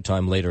died. Short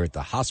time later at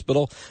the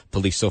hospital.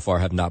 Police so far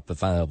have not been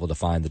able to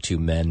find the two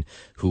men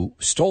who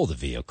stole the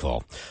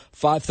vehicle.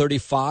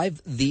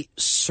 5:35, the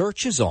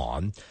search is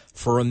on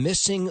for a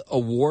missing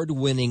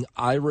award-winning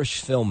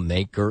Irish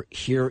filmmaker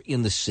here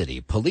in the city.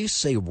 Police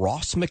say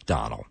Ross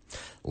McDonald,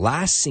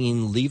 last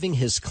seen leaving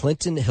his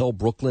Clinton Hill,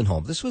 Brooklyn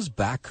home. This was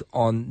back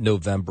on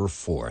November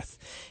 4th.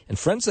 And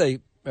friends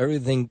say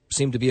everything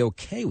seemed to be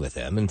okay with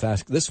him. In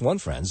fact, this one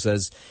friend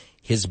says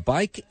His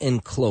bike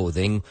and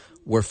clothing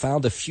were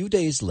found a few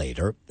days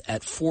later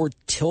at Fort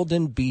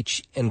Tilden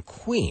Beach in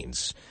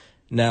Queens.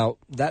 Now,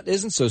 that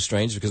isn't so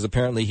strange because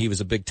apparently he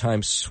was a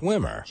big-time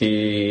swimmer.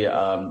 He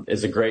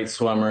is a great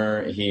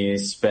swimmer. He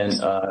spent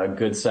a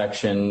good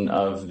section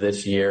of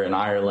this year in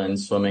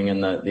Ireland swimming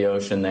in the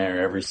ocean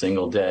there every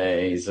single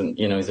day. He's an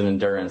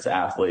endurance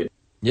athlete.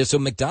 Yeah, so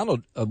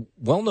McDonald, a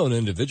well-known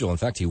individual. In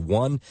fact, he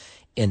won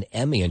an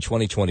Emmy in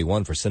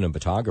 2021 for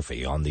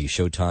cinematography on the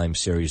Showtime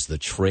series The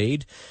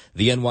Trade.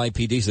 The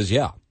NYPD says,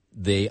 yeah,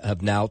 they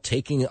have now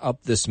taken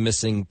up this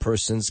missing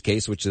persons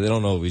case, which they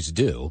don't always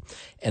do,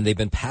 and they've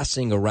been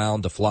passing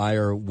around a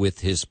flyer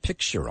with his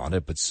picture on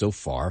it, but so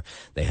far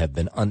they have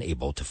been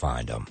unable to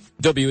find him.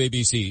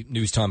 WABC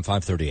News Time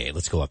 538.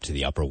 Let's go up to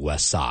the Upper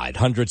West Side.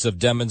 Hundreds of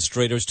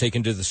demonstrators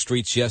taken to the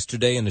streets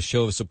yesterday in a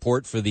show of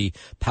support for the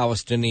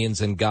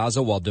Palestinians in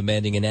Gaza while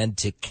demanding an end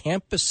to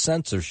campus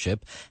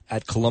censorship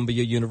at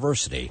Columbia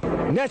University.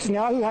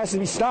 Netanyahu has to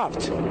be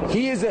stopped.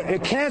 He is a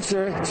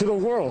cancer to the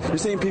world. You're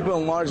seeing people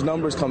in large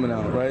numbers coming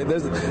out, right?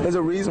 There's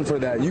a reason for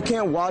that. You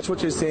can't watch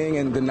what you're seeing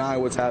and deny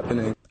what's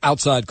happening.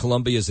 Outside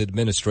Columbia's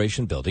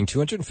administration building,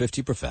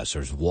 250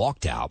 professors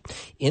walked out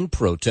in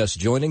protest,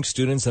 joining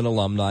students and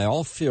alumni,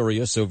 all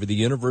furious over the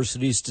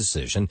university's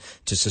decision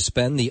to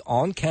suspend the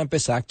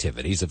on-campus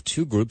activities of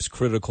two groups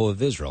critical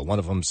of Israel. One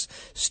of them's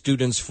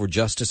Students for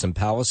Justice in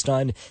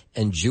Palestine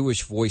and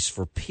Jewish Voice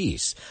for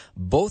Peace.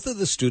 Both of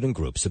the student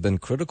groups have been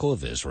critical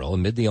of Israel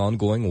amid the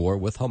ongoing war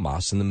with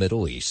Hamas in the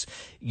Middle East.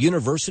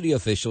 University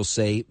officials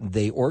say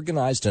they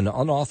organized an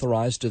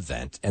unauthorized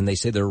event, and they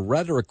say their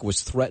rhetoric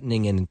was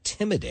threatening and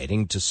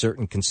intimidating to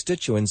certain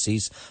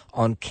constituencies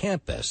on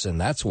campus, and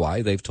that's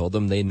why they've told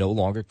them they no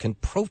longer can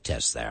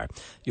protest there.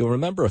 You'll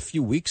remember a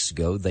few weeks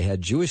ago they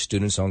had Jewish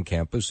students on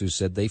campus who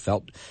said they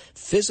felt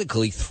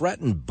physically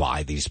threatened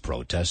by these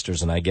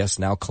protesters, and I guess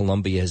now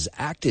Columbia has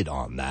acted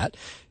on that.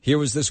 Here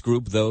was this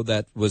group, though,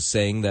 that was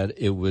saying that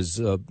it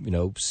was,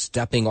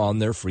 stepping on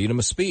their freedom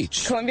of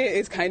speech. Columbia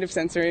is kind of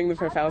censoring the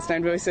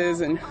pro-Palestine voices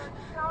and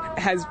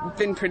has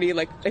been pretty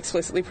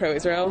explicitly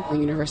pro-Israel. The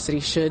university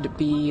should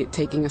be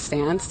taking a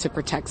stance to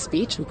protect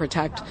speech and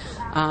protect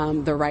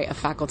the right of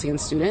faculty and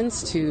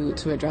students to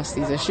address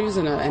these issues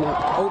in an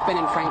open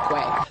and frank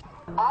way.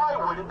 I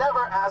would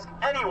never ask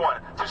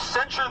anyone to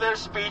censure their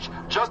speech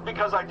just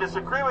because I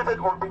disagree with it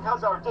or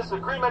because our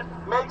disagreement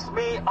makes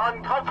me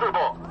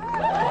uncomfortable.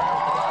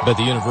 But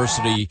the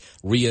university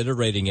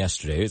reiterating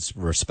yesterday it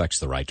respects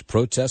the right to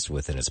protest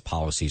within its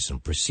policies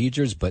and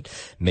procedures, but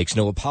makes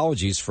no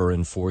apologies for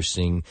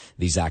enforcing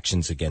these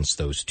actions against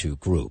those two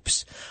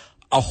groups.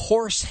 A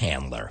horse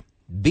handler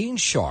being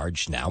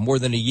charged now more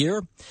than a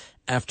year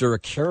after a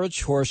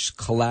carriage horse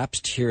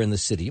collapsed here in the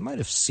city. You might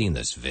have seen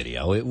this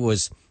video. It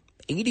was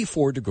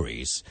 84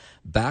 degrees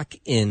back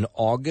in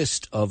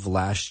August of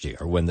last year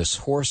when this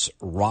horse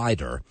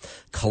rider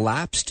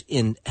collapsed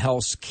in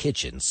Hell's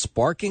Kitchen,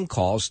 sparking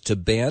calls to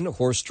ban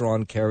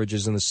horse-drawn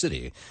carriages in the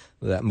city.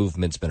 That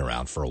movement's been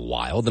around for a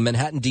while. The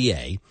Manhattan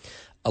DA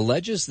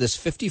alleges this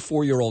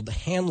 54-year-old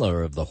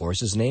handler of the horse,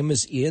 his name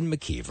is Ian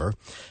McKeever,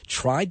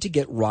 tried to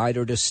get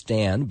rider to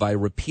stand by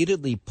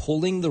repeatedly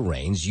pulling the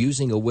reins,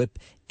 using a whip,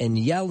 and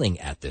yelling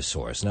at this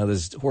horse. Now,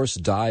 this horse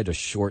died a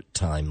short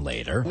time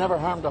later. Never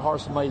harmed a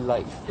horse in my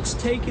life. It's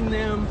taken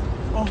them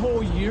a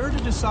whole year to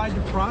decide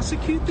to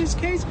prosecute this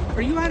case?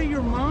 Are you out of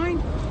your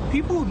mind?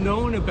 People have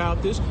known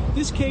about this.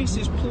 This case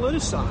is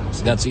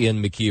politicized. That's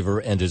Ian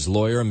McKeever and his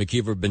lawyer.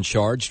 McKeever have been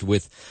charged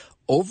with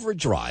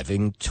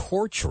overdriving,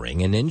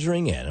 torturing, and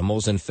injuring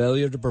animals, and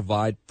failure to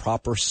provide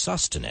proper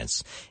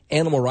sustenance.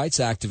 Animal rights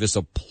activists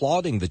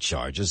applauding the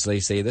charges. They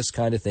say this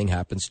kind of thing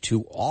happens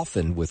too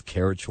often with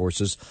carriage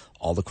horses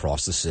all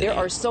across the city. There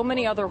are so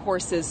many other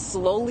horses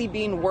slowly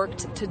being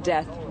worked to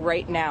death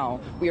right now.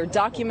 We are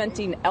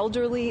documenting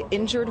elderly,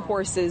 injured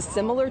horses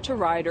similar to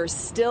riders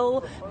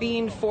still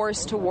being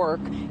forced to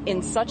work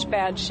in such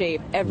bad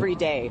shape every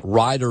day.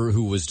 Ryder,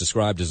 who was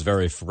described as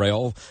very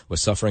frail,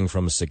 was suffering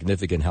from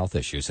significant health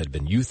issues, had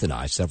been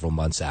euthanized several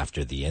months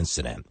after the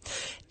incident.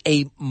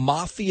 A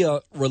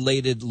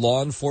mafia-related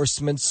law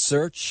enforcement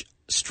search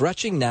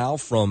stretching now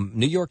from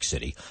New York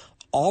City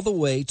all the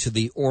way to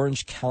the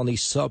Orange County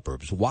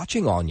suburbs,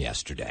 watching on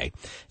yesterday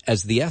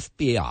as the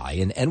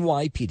FBI and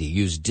NYPD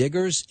used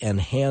diggers and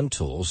hand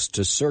tools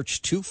to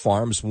search two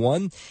farms,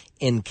 one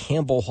in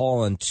Campbell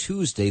Hall on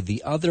Tuesday,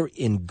 the other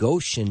in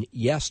Goshen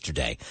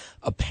yesterday.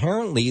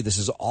 Apparently, this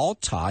is all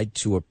tied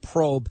to a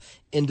probe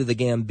into the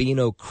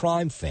Gambino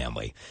crime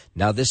family.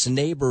 Now, this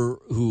neighbor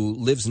who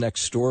lives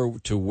next door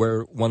to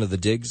where one of the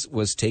digs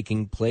was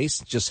taking place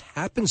just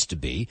happens to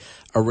be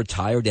a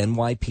retired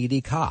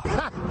NYPD cop.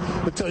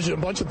 It tells you a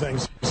bunch of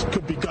things.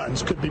 Could be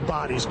guns, could be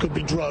bodies, could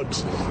be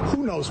drugs.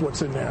 Who knows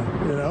what's in there,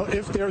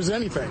 if there's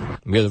anything.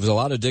 Yeah, there was a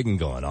lot of digging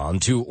going on.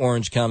 Two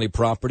Orange County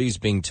properties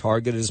being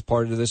targeted as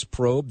part of this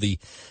probe. The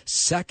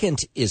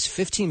second is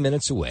 15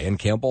 minutes away in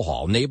Campbell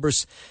Hall.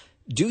 Neighbors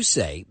do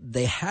say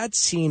they had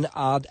seen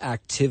odd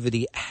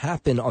activity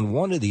happen on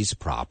one of these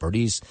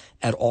properties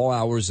at all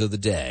hours of the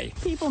day.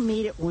 People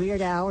meet at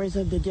weird hours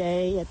of the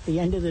day at the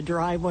end of the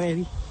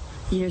driveway.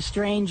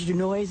 strange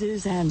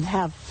noises and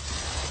have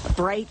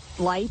bright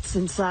lights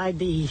inside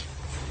the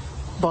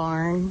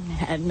barn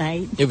at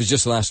night. It was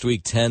just last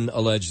week 10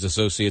 alleged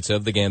associates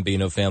of the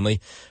Gambino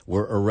family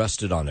were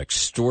arrested on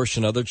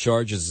extortion. Other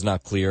charges is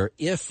not clear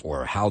if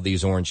or how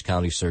these Orange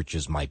County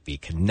searches might be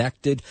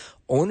connected.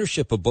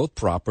 Ownership of both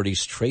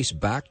properties traced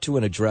back to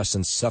an address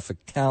in Suffolk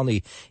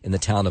County in the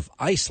town of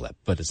Islip,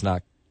 but it's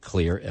not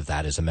clear if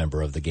that is a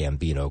member of the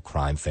Gambino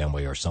crime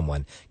family or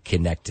someone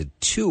connected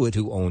to it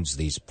who owns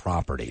these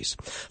properties.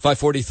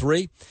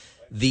 543.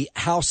 The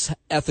House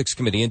Ethics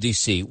Committee in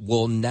D.C.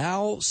 will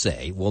not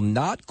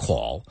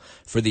call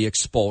for the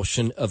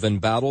expulsion of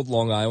embattled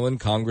Long Island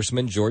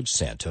Congressman George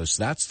Santos.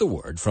 That's the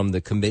word from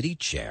the committee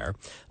chair.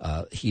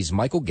 He's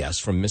Michael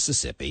Guest from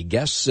Mississippi.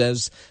 Guest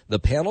says the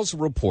panel's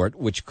report,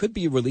 which could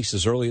be released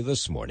as early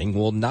this morning,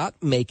 will not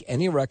make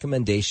any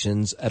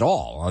recommendations at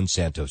all on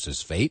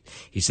Santos's fate.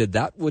 He said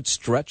that would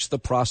stretch the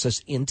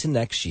process into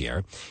next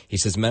year. He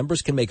says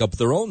members can make up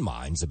their own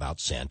minds about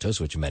Santos,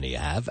 which many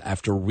have,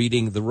 after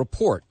reading the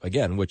report.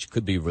 Again, which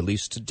could be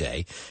released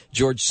today.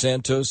 George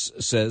Santos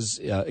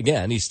says,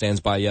 again, he stands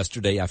by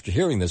yesterday after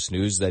hearing this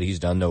news that he's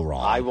done no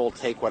wrong. I will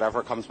take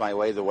whatever comes my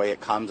way the way it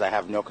comes. I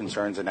have no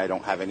concerns, and I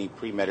don't have any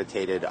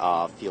premeditated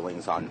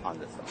feelings on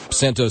this.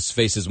 Santos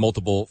faces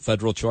multiple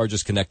federal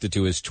charges connected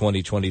to his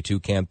 2022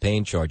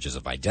 campaign, charges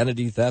of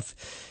identity theft.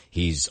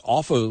 He's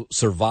also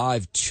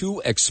survived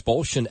 2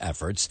 expulsion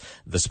efforts.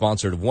 The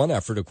sponsor of one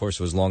effort, of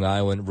course, was Long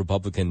Island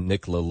Republican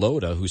Nick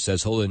LaLota, who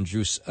says he'll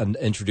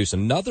introduce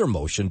another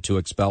motion to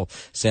expel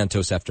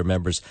Santos after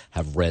members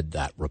have read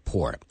that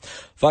report.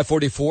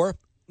 544,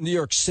 New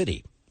York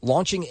City,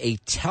 launching a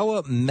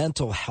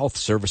tele-mental health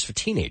service for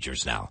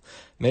teenagers now.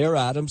 Mayor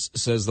Adams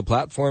says the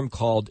platform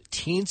called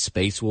Teen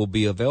Space will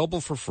be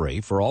available for free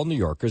for all New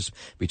Yorkers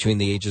between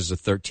the ages of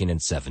 13 and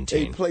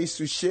 17. A place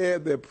to share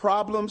their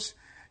problems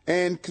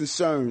and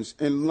concerns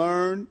and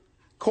learn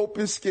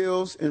coping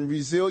skills and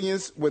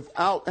resilience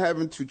without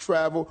having to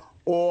travel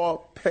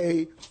or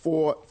pay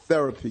for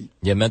therapy.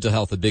 Yeah, mental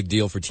health a big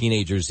deal for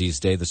teenagers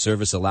these days. The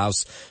service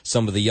allows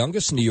some of the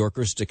youngest New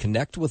Yorkers to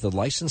connect with a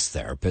licensed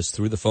therapist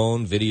through the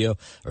phone, video,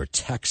 or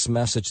text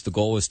message. The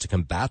goal is to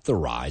combat the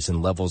rise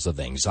in levels of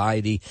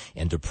anxiety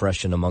and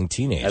depression among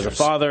teenagers. As a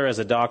father, as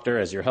a doctor,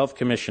 as your health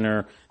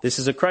commissioner, this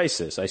is a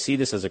crisis. I see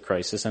this as a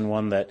crisis and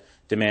one that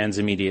demands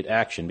immediate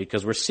action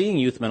because we're seeing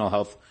youth mental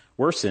health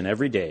worsen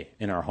every day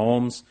in our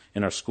homes,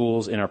 in our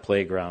schools, in our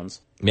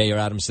playgrounds. Mayor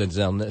Adams says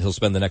he'll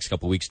spend the next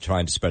couple of weeks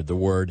trying to spread the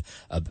word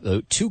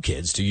to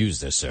kids to use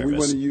this service. We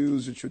want to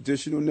use the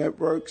traditional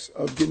networks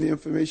of getting the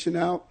information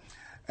out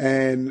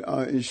and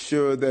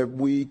ensure that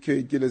we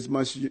could get as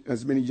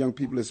many young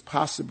people as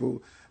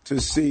possible to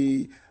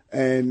see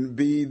and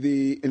be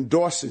the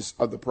endorsers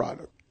of the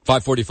product.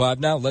 5:45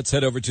 now. Let's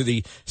head over to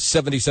the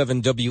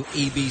 77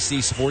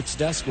 WABC Sports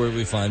Desk where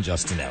we find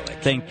Justin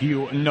Ellick. Thank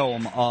you,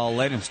 Noam.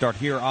 Laden start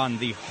here on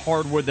the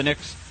hardwood. The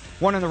Knicks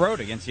won on the road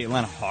against the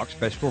Atlanta Hawks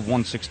by a score of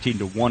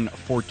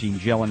 116-114.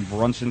 Jalen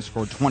Brunson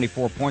scored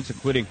 24 points,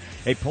 including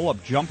a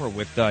pull-up jumper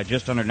with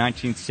just under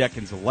 19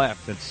 seconds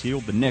left that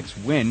sealed the Knicks'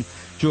 win.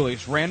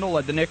 Julius Randle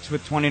led the Knicks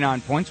with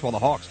 29 points, while the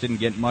Hawks didn't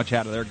get much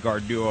out of their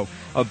guard duo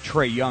of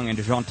Trae Young and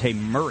DeJounte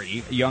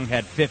Murray. Young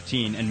had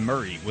 15, and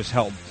Murray was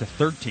held to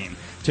 13.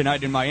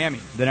 Tonight in Miami,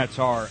 the Nets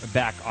are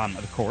back on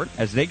the court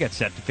as they get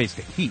set to face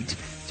the Heat.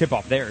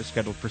 Tip-off there is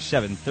scheduled for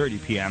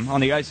 7:30 p.m.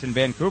 On the ice in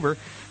Vancouver,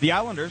 the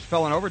Islanders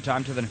fell in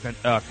overtime to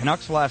the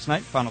Canucks last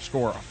night. Final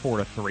score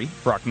 4-3.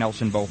 Brock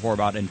Nelson, Bo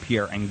Horvat, and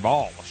Pierre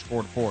Engvall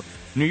scored for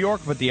New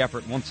York, but the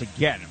effort once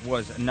again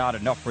was not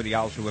enough for the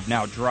Isles, who have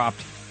now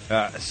dropped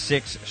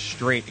 6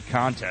 straight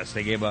contests.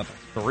 They gave up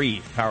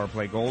 3 power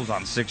play goals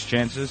on 6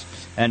 chances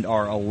and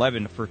are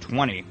 11 for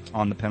 20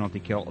 on the penalty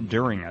kill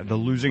during the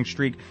losing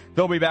streak.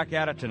 They'll be back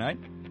at it tonight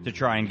to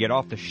try and get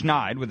off the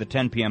schneid with a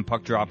 10 p.m.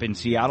 puck drop in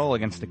Seattle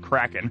against the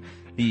Kraken.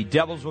 The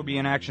Devils will be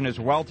in action as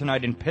well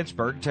tonight in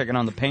Pittsburgh, taking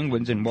on the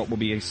Penguins in what will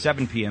be a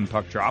 7 p.m.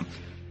 puck drop.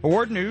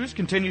 Award news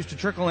continues to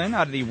trickle in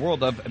out of the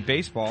world of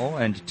baseball,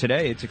 and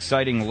today it's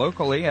exciting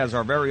locally as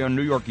our very own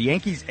New York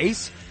Yankees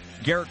ace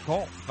Garrett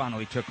Cole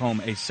finally took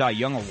home a Cy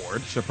Young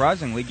Award.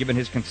 Surprisingly, given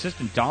his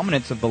consistent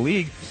dominance of the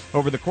league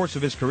over the course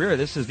of his career,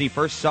 this is the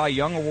first Cy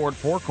Young Award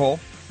for Cole,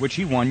 which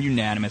he won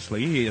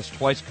unanimously. He has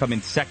twice come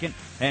in second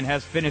and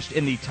has finished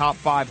in the top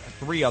 5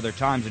 3 other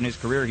times in his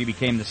career. He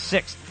became the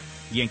 6th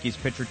Yankees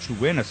pitcher to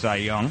win a Cy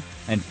Young,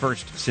 and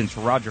first since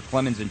Roger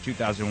Clemens in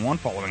 2001,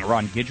 following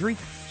Ron Guidry,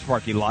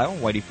 Sparky Lyle,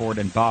 Whitey Ford,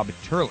 and Bob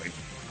Turley.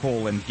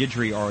 Cole and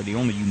Guidry are the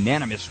only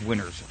unanimous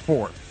winners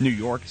for New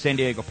York. San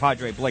Diego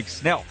Padre Blake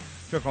Snell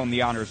took home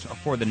the honors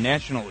for the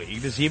National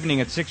League. This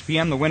evening at 6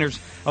 p.m., the winners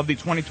of the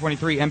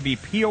 2023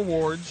 MVP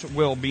Awards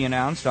will be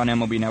announced on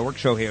MLB Network.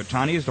 Shohei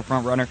Ohtani is the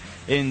frontrunner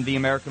in the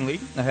American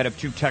League, ahead of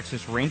 2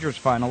 Texas Rangers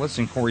finalists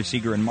in Corey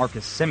Seager and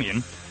Marcus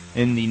Semien.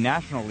 In the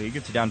National League,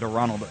 it's down to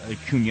Ronald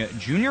Acuna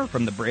Jr.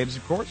 from the Braves,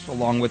 of course,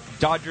 along with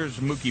Dodgers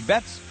Mookie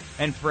Betts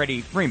and Freddie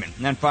Freeman.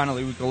 And then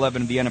finally, Week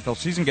 11 of the NFL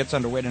season gets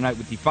underway tonight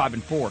with the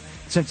 5-4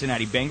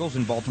 Cincinnati Bengals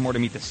in Baltimore to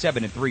meet the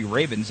 7-3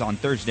 Ravens on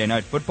Thursday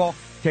Night Football.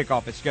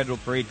 Kickoff is scheduled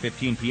for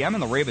 8:15 p.m.,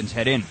 and the Ravens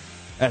head in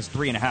as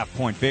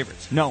 3.5-point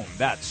favorites. No,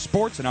 that's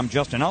sports, and I'm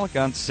Justin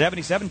Ellick on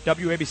 77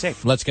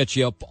 WABC. Let's get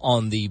you up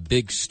on the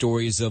big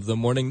stories of the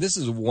morning. This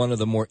is one of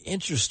the more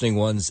interesting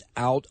ones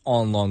out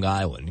on Long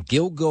Island.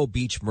 Gilgo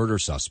Beach murder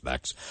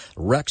suspects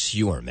Rex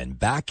Heuermann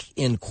back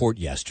in court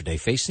yesterday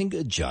facing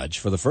a judge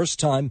for the first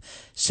time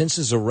since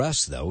his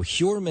arrest, though.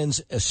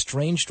 Heuermann's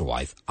estranged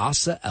wife,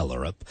 Asa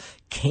Ellerup,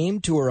 came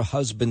to her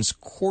husband's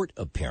court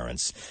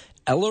appearance.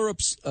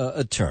 Ellerup's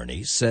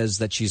attorney says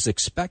that she's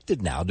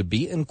expected now to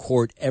be in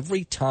court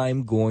every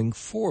time going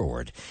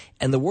forward.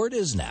 And the word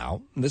is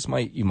now,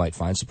 you might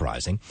find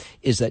surprising,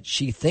 is that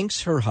she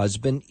thinks her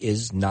husband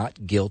is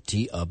not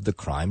guilty of the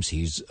crimes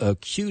he's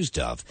accused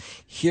of.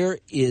 Here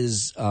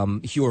is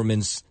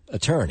Heuermann's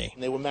attorney.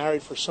 They were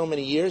married for so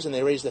many years, and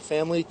they raised a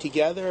family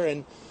together,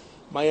 and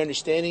my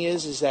understanding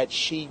is that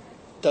she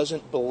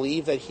doesn't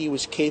believe that he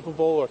was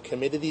capable or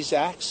committed these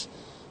acts.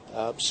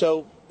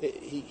 So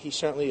he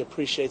certainly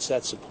appreciates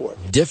that support.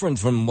 Different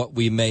from what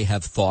we may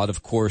have thought.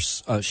 Of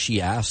course,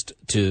 she asked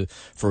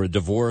for a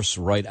divorce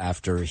right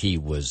after he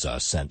was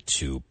sent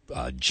to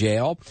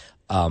jail.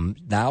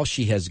 Now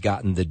she has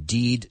gotten the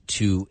deed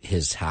to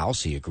his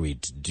house. He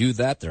agreed to do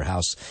that. Their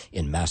house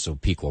in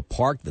Massapequa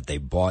Park that they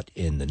bought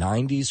in the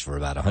 90s for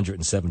about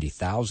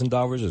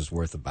 $170,000 is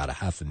worth about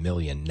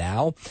 $500,000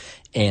 now.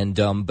 And,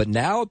 but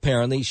now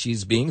apparently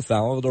she's being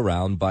followed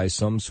around by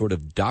some sort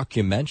of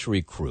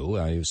documentary crew.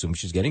 I assume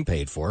she's getting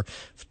paid for,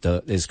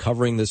 is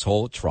covering this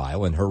whole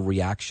trial and her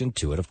reaction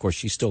to it. Of course,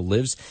 she still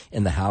lives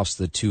in the house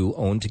the two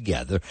own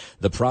together.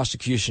 The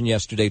prosecution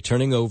yesterday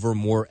turning over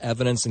more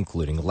evidence,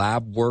 including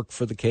lab work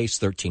for the case,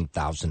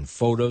 13,000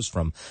 photos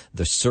from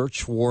the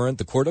search warrant.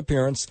 The court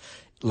appearance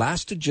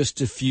lasted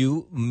just a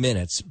few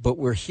minutes, but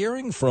we're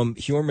hearing from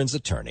Heuermann's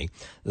attorney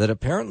that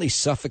apparently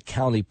Suffolk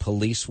County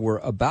Police were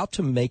about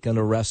to make an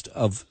arrest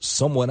of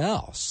someone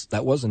else.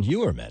 That wasn't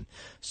Heuermann.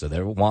 So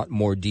they want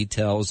more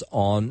details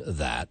on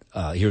that.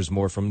 Here's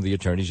more from the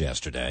attorneys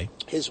yesterday.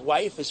 His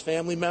wife, his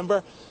family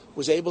member,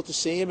 was able to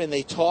see him, and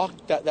they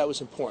talked. That was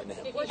important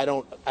to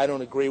him. I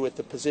don't agree with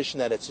the position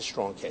that it's a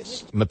strong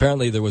case.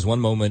 Apparently, there was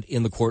one moment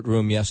in the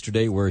courtroom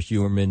yesterday where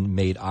Heuermann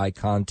made eye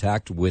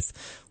contact with,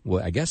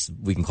 well, I guess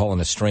we can call an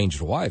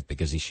estranged wife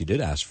because she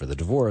did ask for the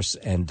divorce,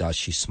 and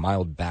she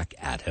smiled back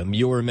at him.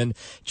 Heuermann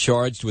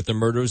charged with the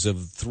murders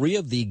of 3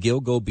 of the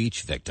Gilgo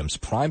Beach victims,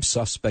 prime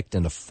suspect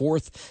in a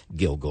 4th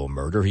Gilgo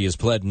murder. He has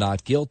pled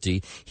not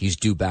guilty. He's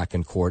due back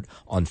in court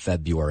on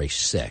February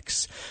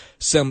 6th.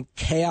 Some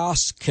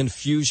chaos,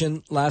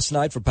 confusion last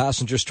night for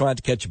passengers trying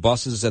to catch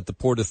buses at the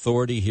Port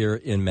Authority here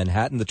in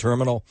Manhattan. The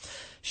terminal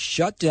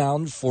shut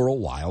down for a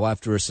while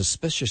after a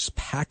suspicious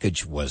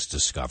package was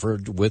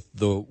discovered. With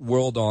the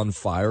world on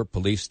fire,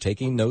 police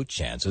taking no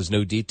chances.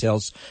 No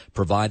details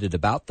provided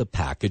about the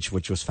package,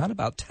 which was found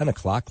about 10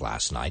 o'clock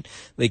last night.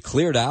 They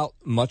cleared out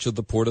much of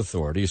the Port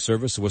Authority.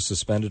 Service was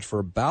suspended for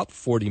about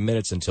 40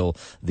 minutes until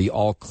the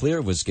all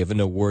clear was given.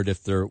 No word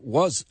if there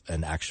was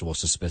an actual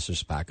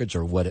suspicious package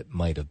or what it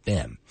might have been.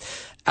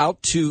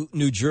 Out to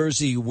New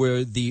Jersey,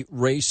 where the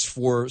race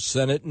for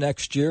Senate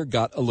next year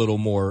got a little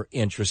more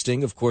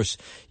interesting. Of course,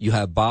 you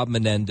have Bob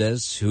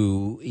Menendez,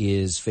 who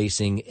is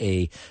facing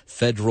a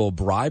federal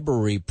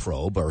bribery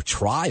probe or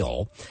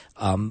trial.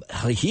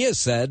 He has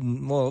said,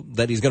 well,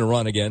 that he's going to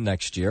run again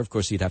next year. Of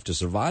course, he'd have to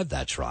survive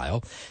that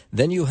trial.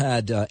 Then you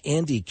had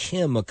Andy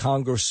Kim, a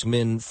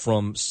congressman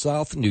from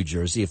South New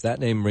Jersey, if that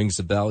name rings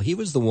a bell. He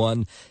was the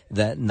one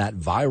that in that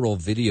viral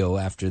video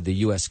after the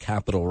U.S.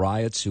 Capitol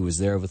riots, who was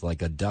there with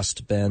like a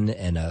dustbin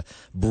and a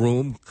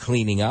broom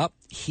cleaning up.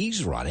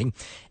 He's running.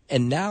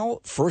 And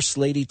now First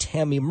Lady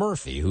Tammy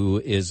Murphy, who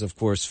is, of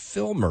course,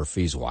 Phil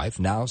Murphy's wife,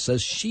 now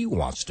says she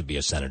wants to be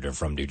a senator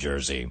from New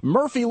Jersey.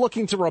 Murphy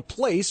looking to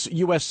replace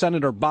U.S.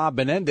 Senator Bob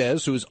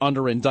Menendez, who's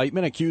under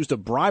indictment accused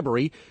of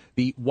bribery.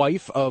 The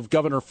wife of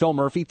Governor Phil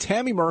Murphy,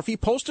 Tammy Murphy,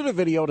 posted a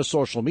video to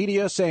social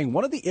media saying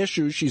one of the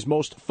issues she's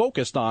most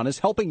focused on is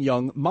helping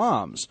young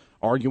moms,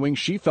 arguing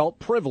she felt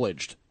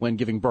privileged when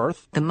giving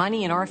birth. The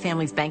money in our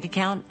family's bank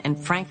account,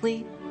 and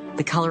frankly,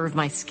 the color of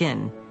my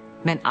skin,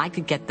 meant I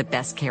could get the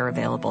best care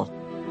available.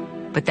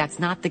 But that's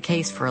not the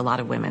case for a lot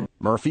of women.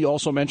 Murphy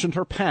also mentioned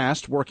her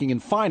past working in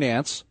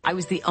finance. I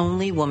was the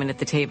only woman at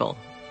the table,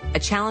 a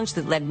challenge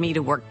that led me to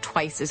work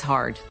twice as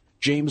hard.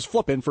 James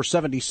Flippin for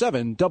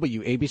 77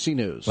 WABC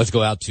News. Let's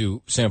go out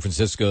to San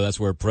Francisco. That's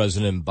where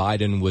President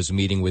Biden was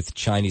meeting with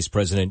Chinese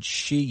President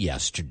Xi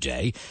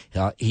yesterday.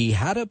 He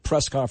had a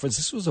press conference.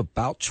 This was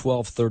about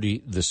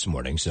 12:30 this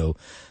morning, so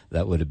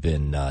that would have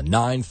been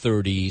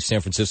 9:30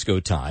 San Francisco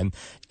time.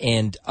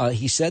 And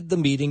he said the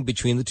meeting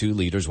between the two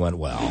leaders went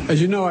well.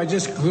 As you know, I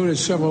just concluded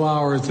several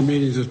hours of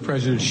meetings with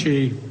President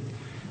Xi.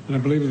 And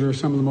I believe they're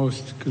some of the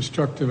most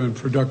constructive and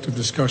productive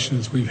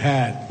discussions we've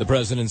had. The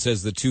president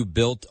says the two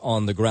built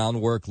on the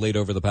groundwork laid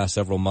over the past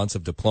several months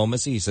of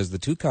diplomacy. He says the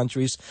two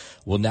countries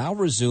will now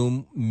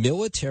resume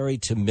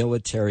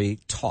military-to-military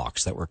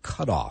talks that were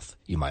cut off,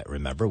 you might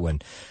remember,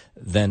 when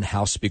then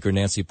House Speaker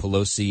Nancy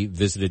Pelosi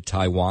visited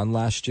Taiwan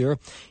last year.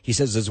 He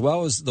says as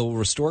well as they'll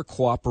restore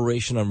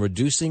cooperation on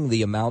reducing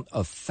the amount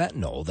of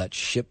fentanyl that's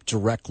shipped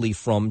directly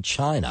from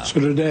China. So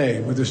today,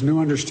 with this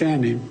new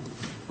understanding,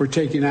 we're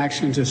taking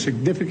action to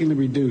significantly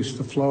reduce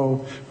the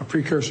flow of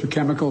precursor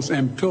chemicals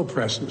and pill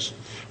presses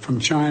from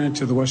China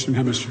to the Western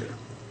Hemisphere.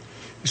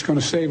 It's going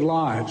to save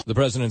lives. The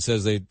president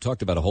says they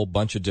talked about a whole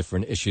bunch of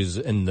different issues,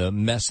 and the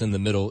mess in the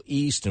Middle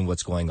East and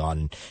what's going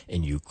on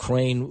in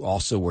Ukraine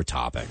also were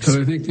topics.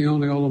 But I think the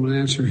only ultimate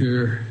answer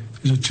here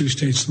is a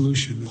two-state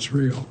solution that's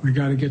real. We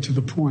got to get to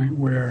the point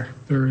where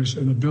there is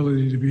an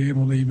ability to be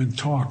able to even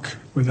talk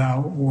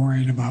without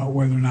worrying about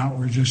whether or not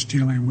we're just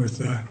dealing with,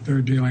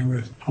 they're dealing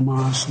with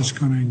Hamas that's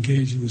going to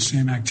engage in the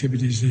same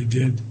activities they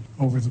did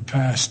over the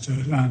past,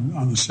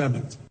 on the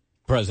 7th.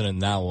 The president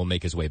now will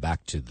make his way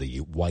back to the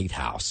White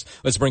House.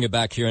 Let's bring it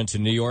back here into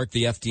New York.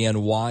 The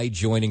FDNY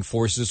joining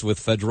forces with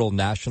federal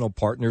national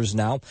partners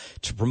now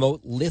to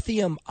promote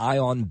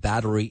lithium-ion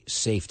battery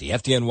safety.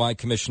 FDNY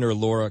Commissioner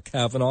Laura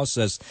Kavanaugh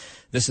says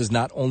this is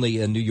not only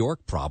a New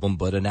York problem,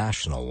 but a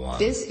national one.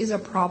 This is a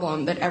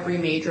problem that every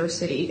major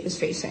city is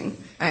facing.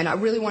 And I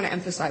really want to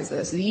emphasize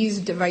this. These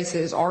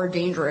devices are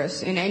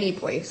dangerous in any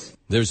place.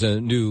 There's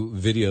a new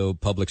video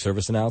public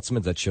service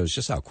announcement that shows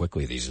just how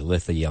quickly these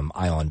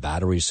lithium-ion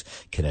batteries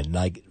can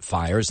ignite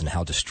fires and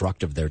how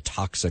destructive their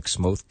toxic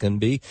smoke can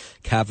be.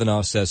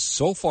 Kavanaugh says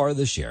so far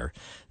this year,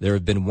 there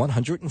have been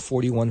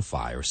 141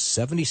 fires,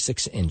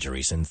 76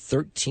 injuries, and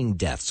 13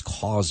 deaths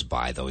caused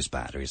by those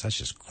batteries. That's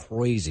just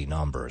crazy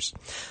numbers.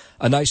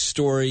 A nice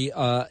story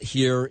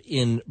here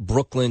in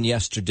Brooklyn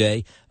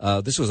yesterday.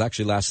 This was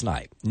actually last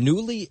night.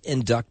 Newly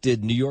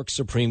inducted New York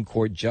Supreme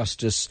Court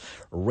Justice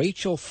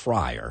Rachel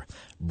Fryer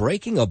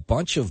breaking a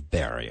bunch of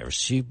barriers.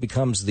 She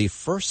becomes the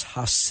first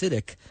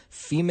Hasidic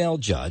female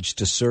judge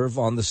to serve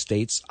on the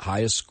state's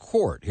highest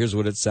court. Here's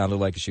what it sounded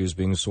like as she was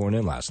being sworn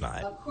in last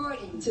night.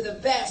 According to the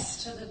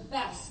best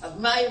of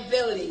my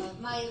ability.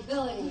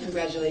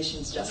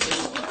 Congratulations,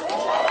 Justice.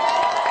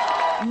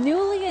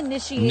 Newly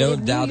initiated. No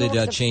doubt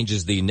it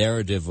changes the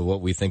narrative of what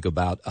we think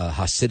about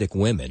Hasidic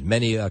women.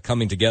 Many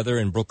coming together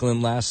in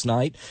Brooklyn last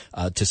night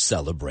to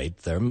celebrate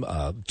them.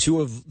 Two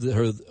of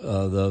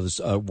those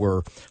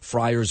were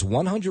Fryer's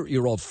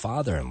 100-year-old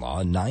father-in-law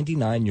and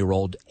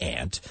 99-year-old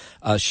aunt.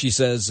 She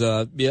says,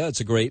 it's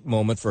a great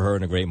moment for her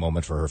and a great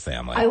moment for her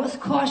family. I was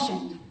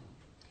cautioned.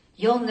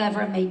 You'll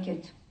never make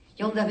it.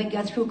 You'll never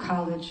get through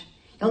college.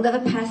 You'll never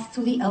pass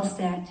through the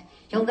LSAT.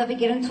 You'll never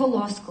get into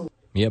law school.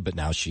 Yeah, but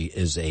now she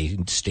is a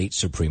state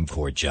Supreme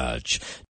Court judge.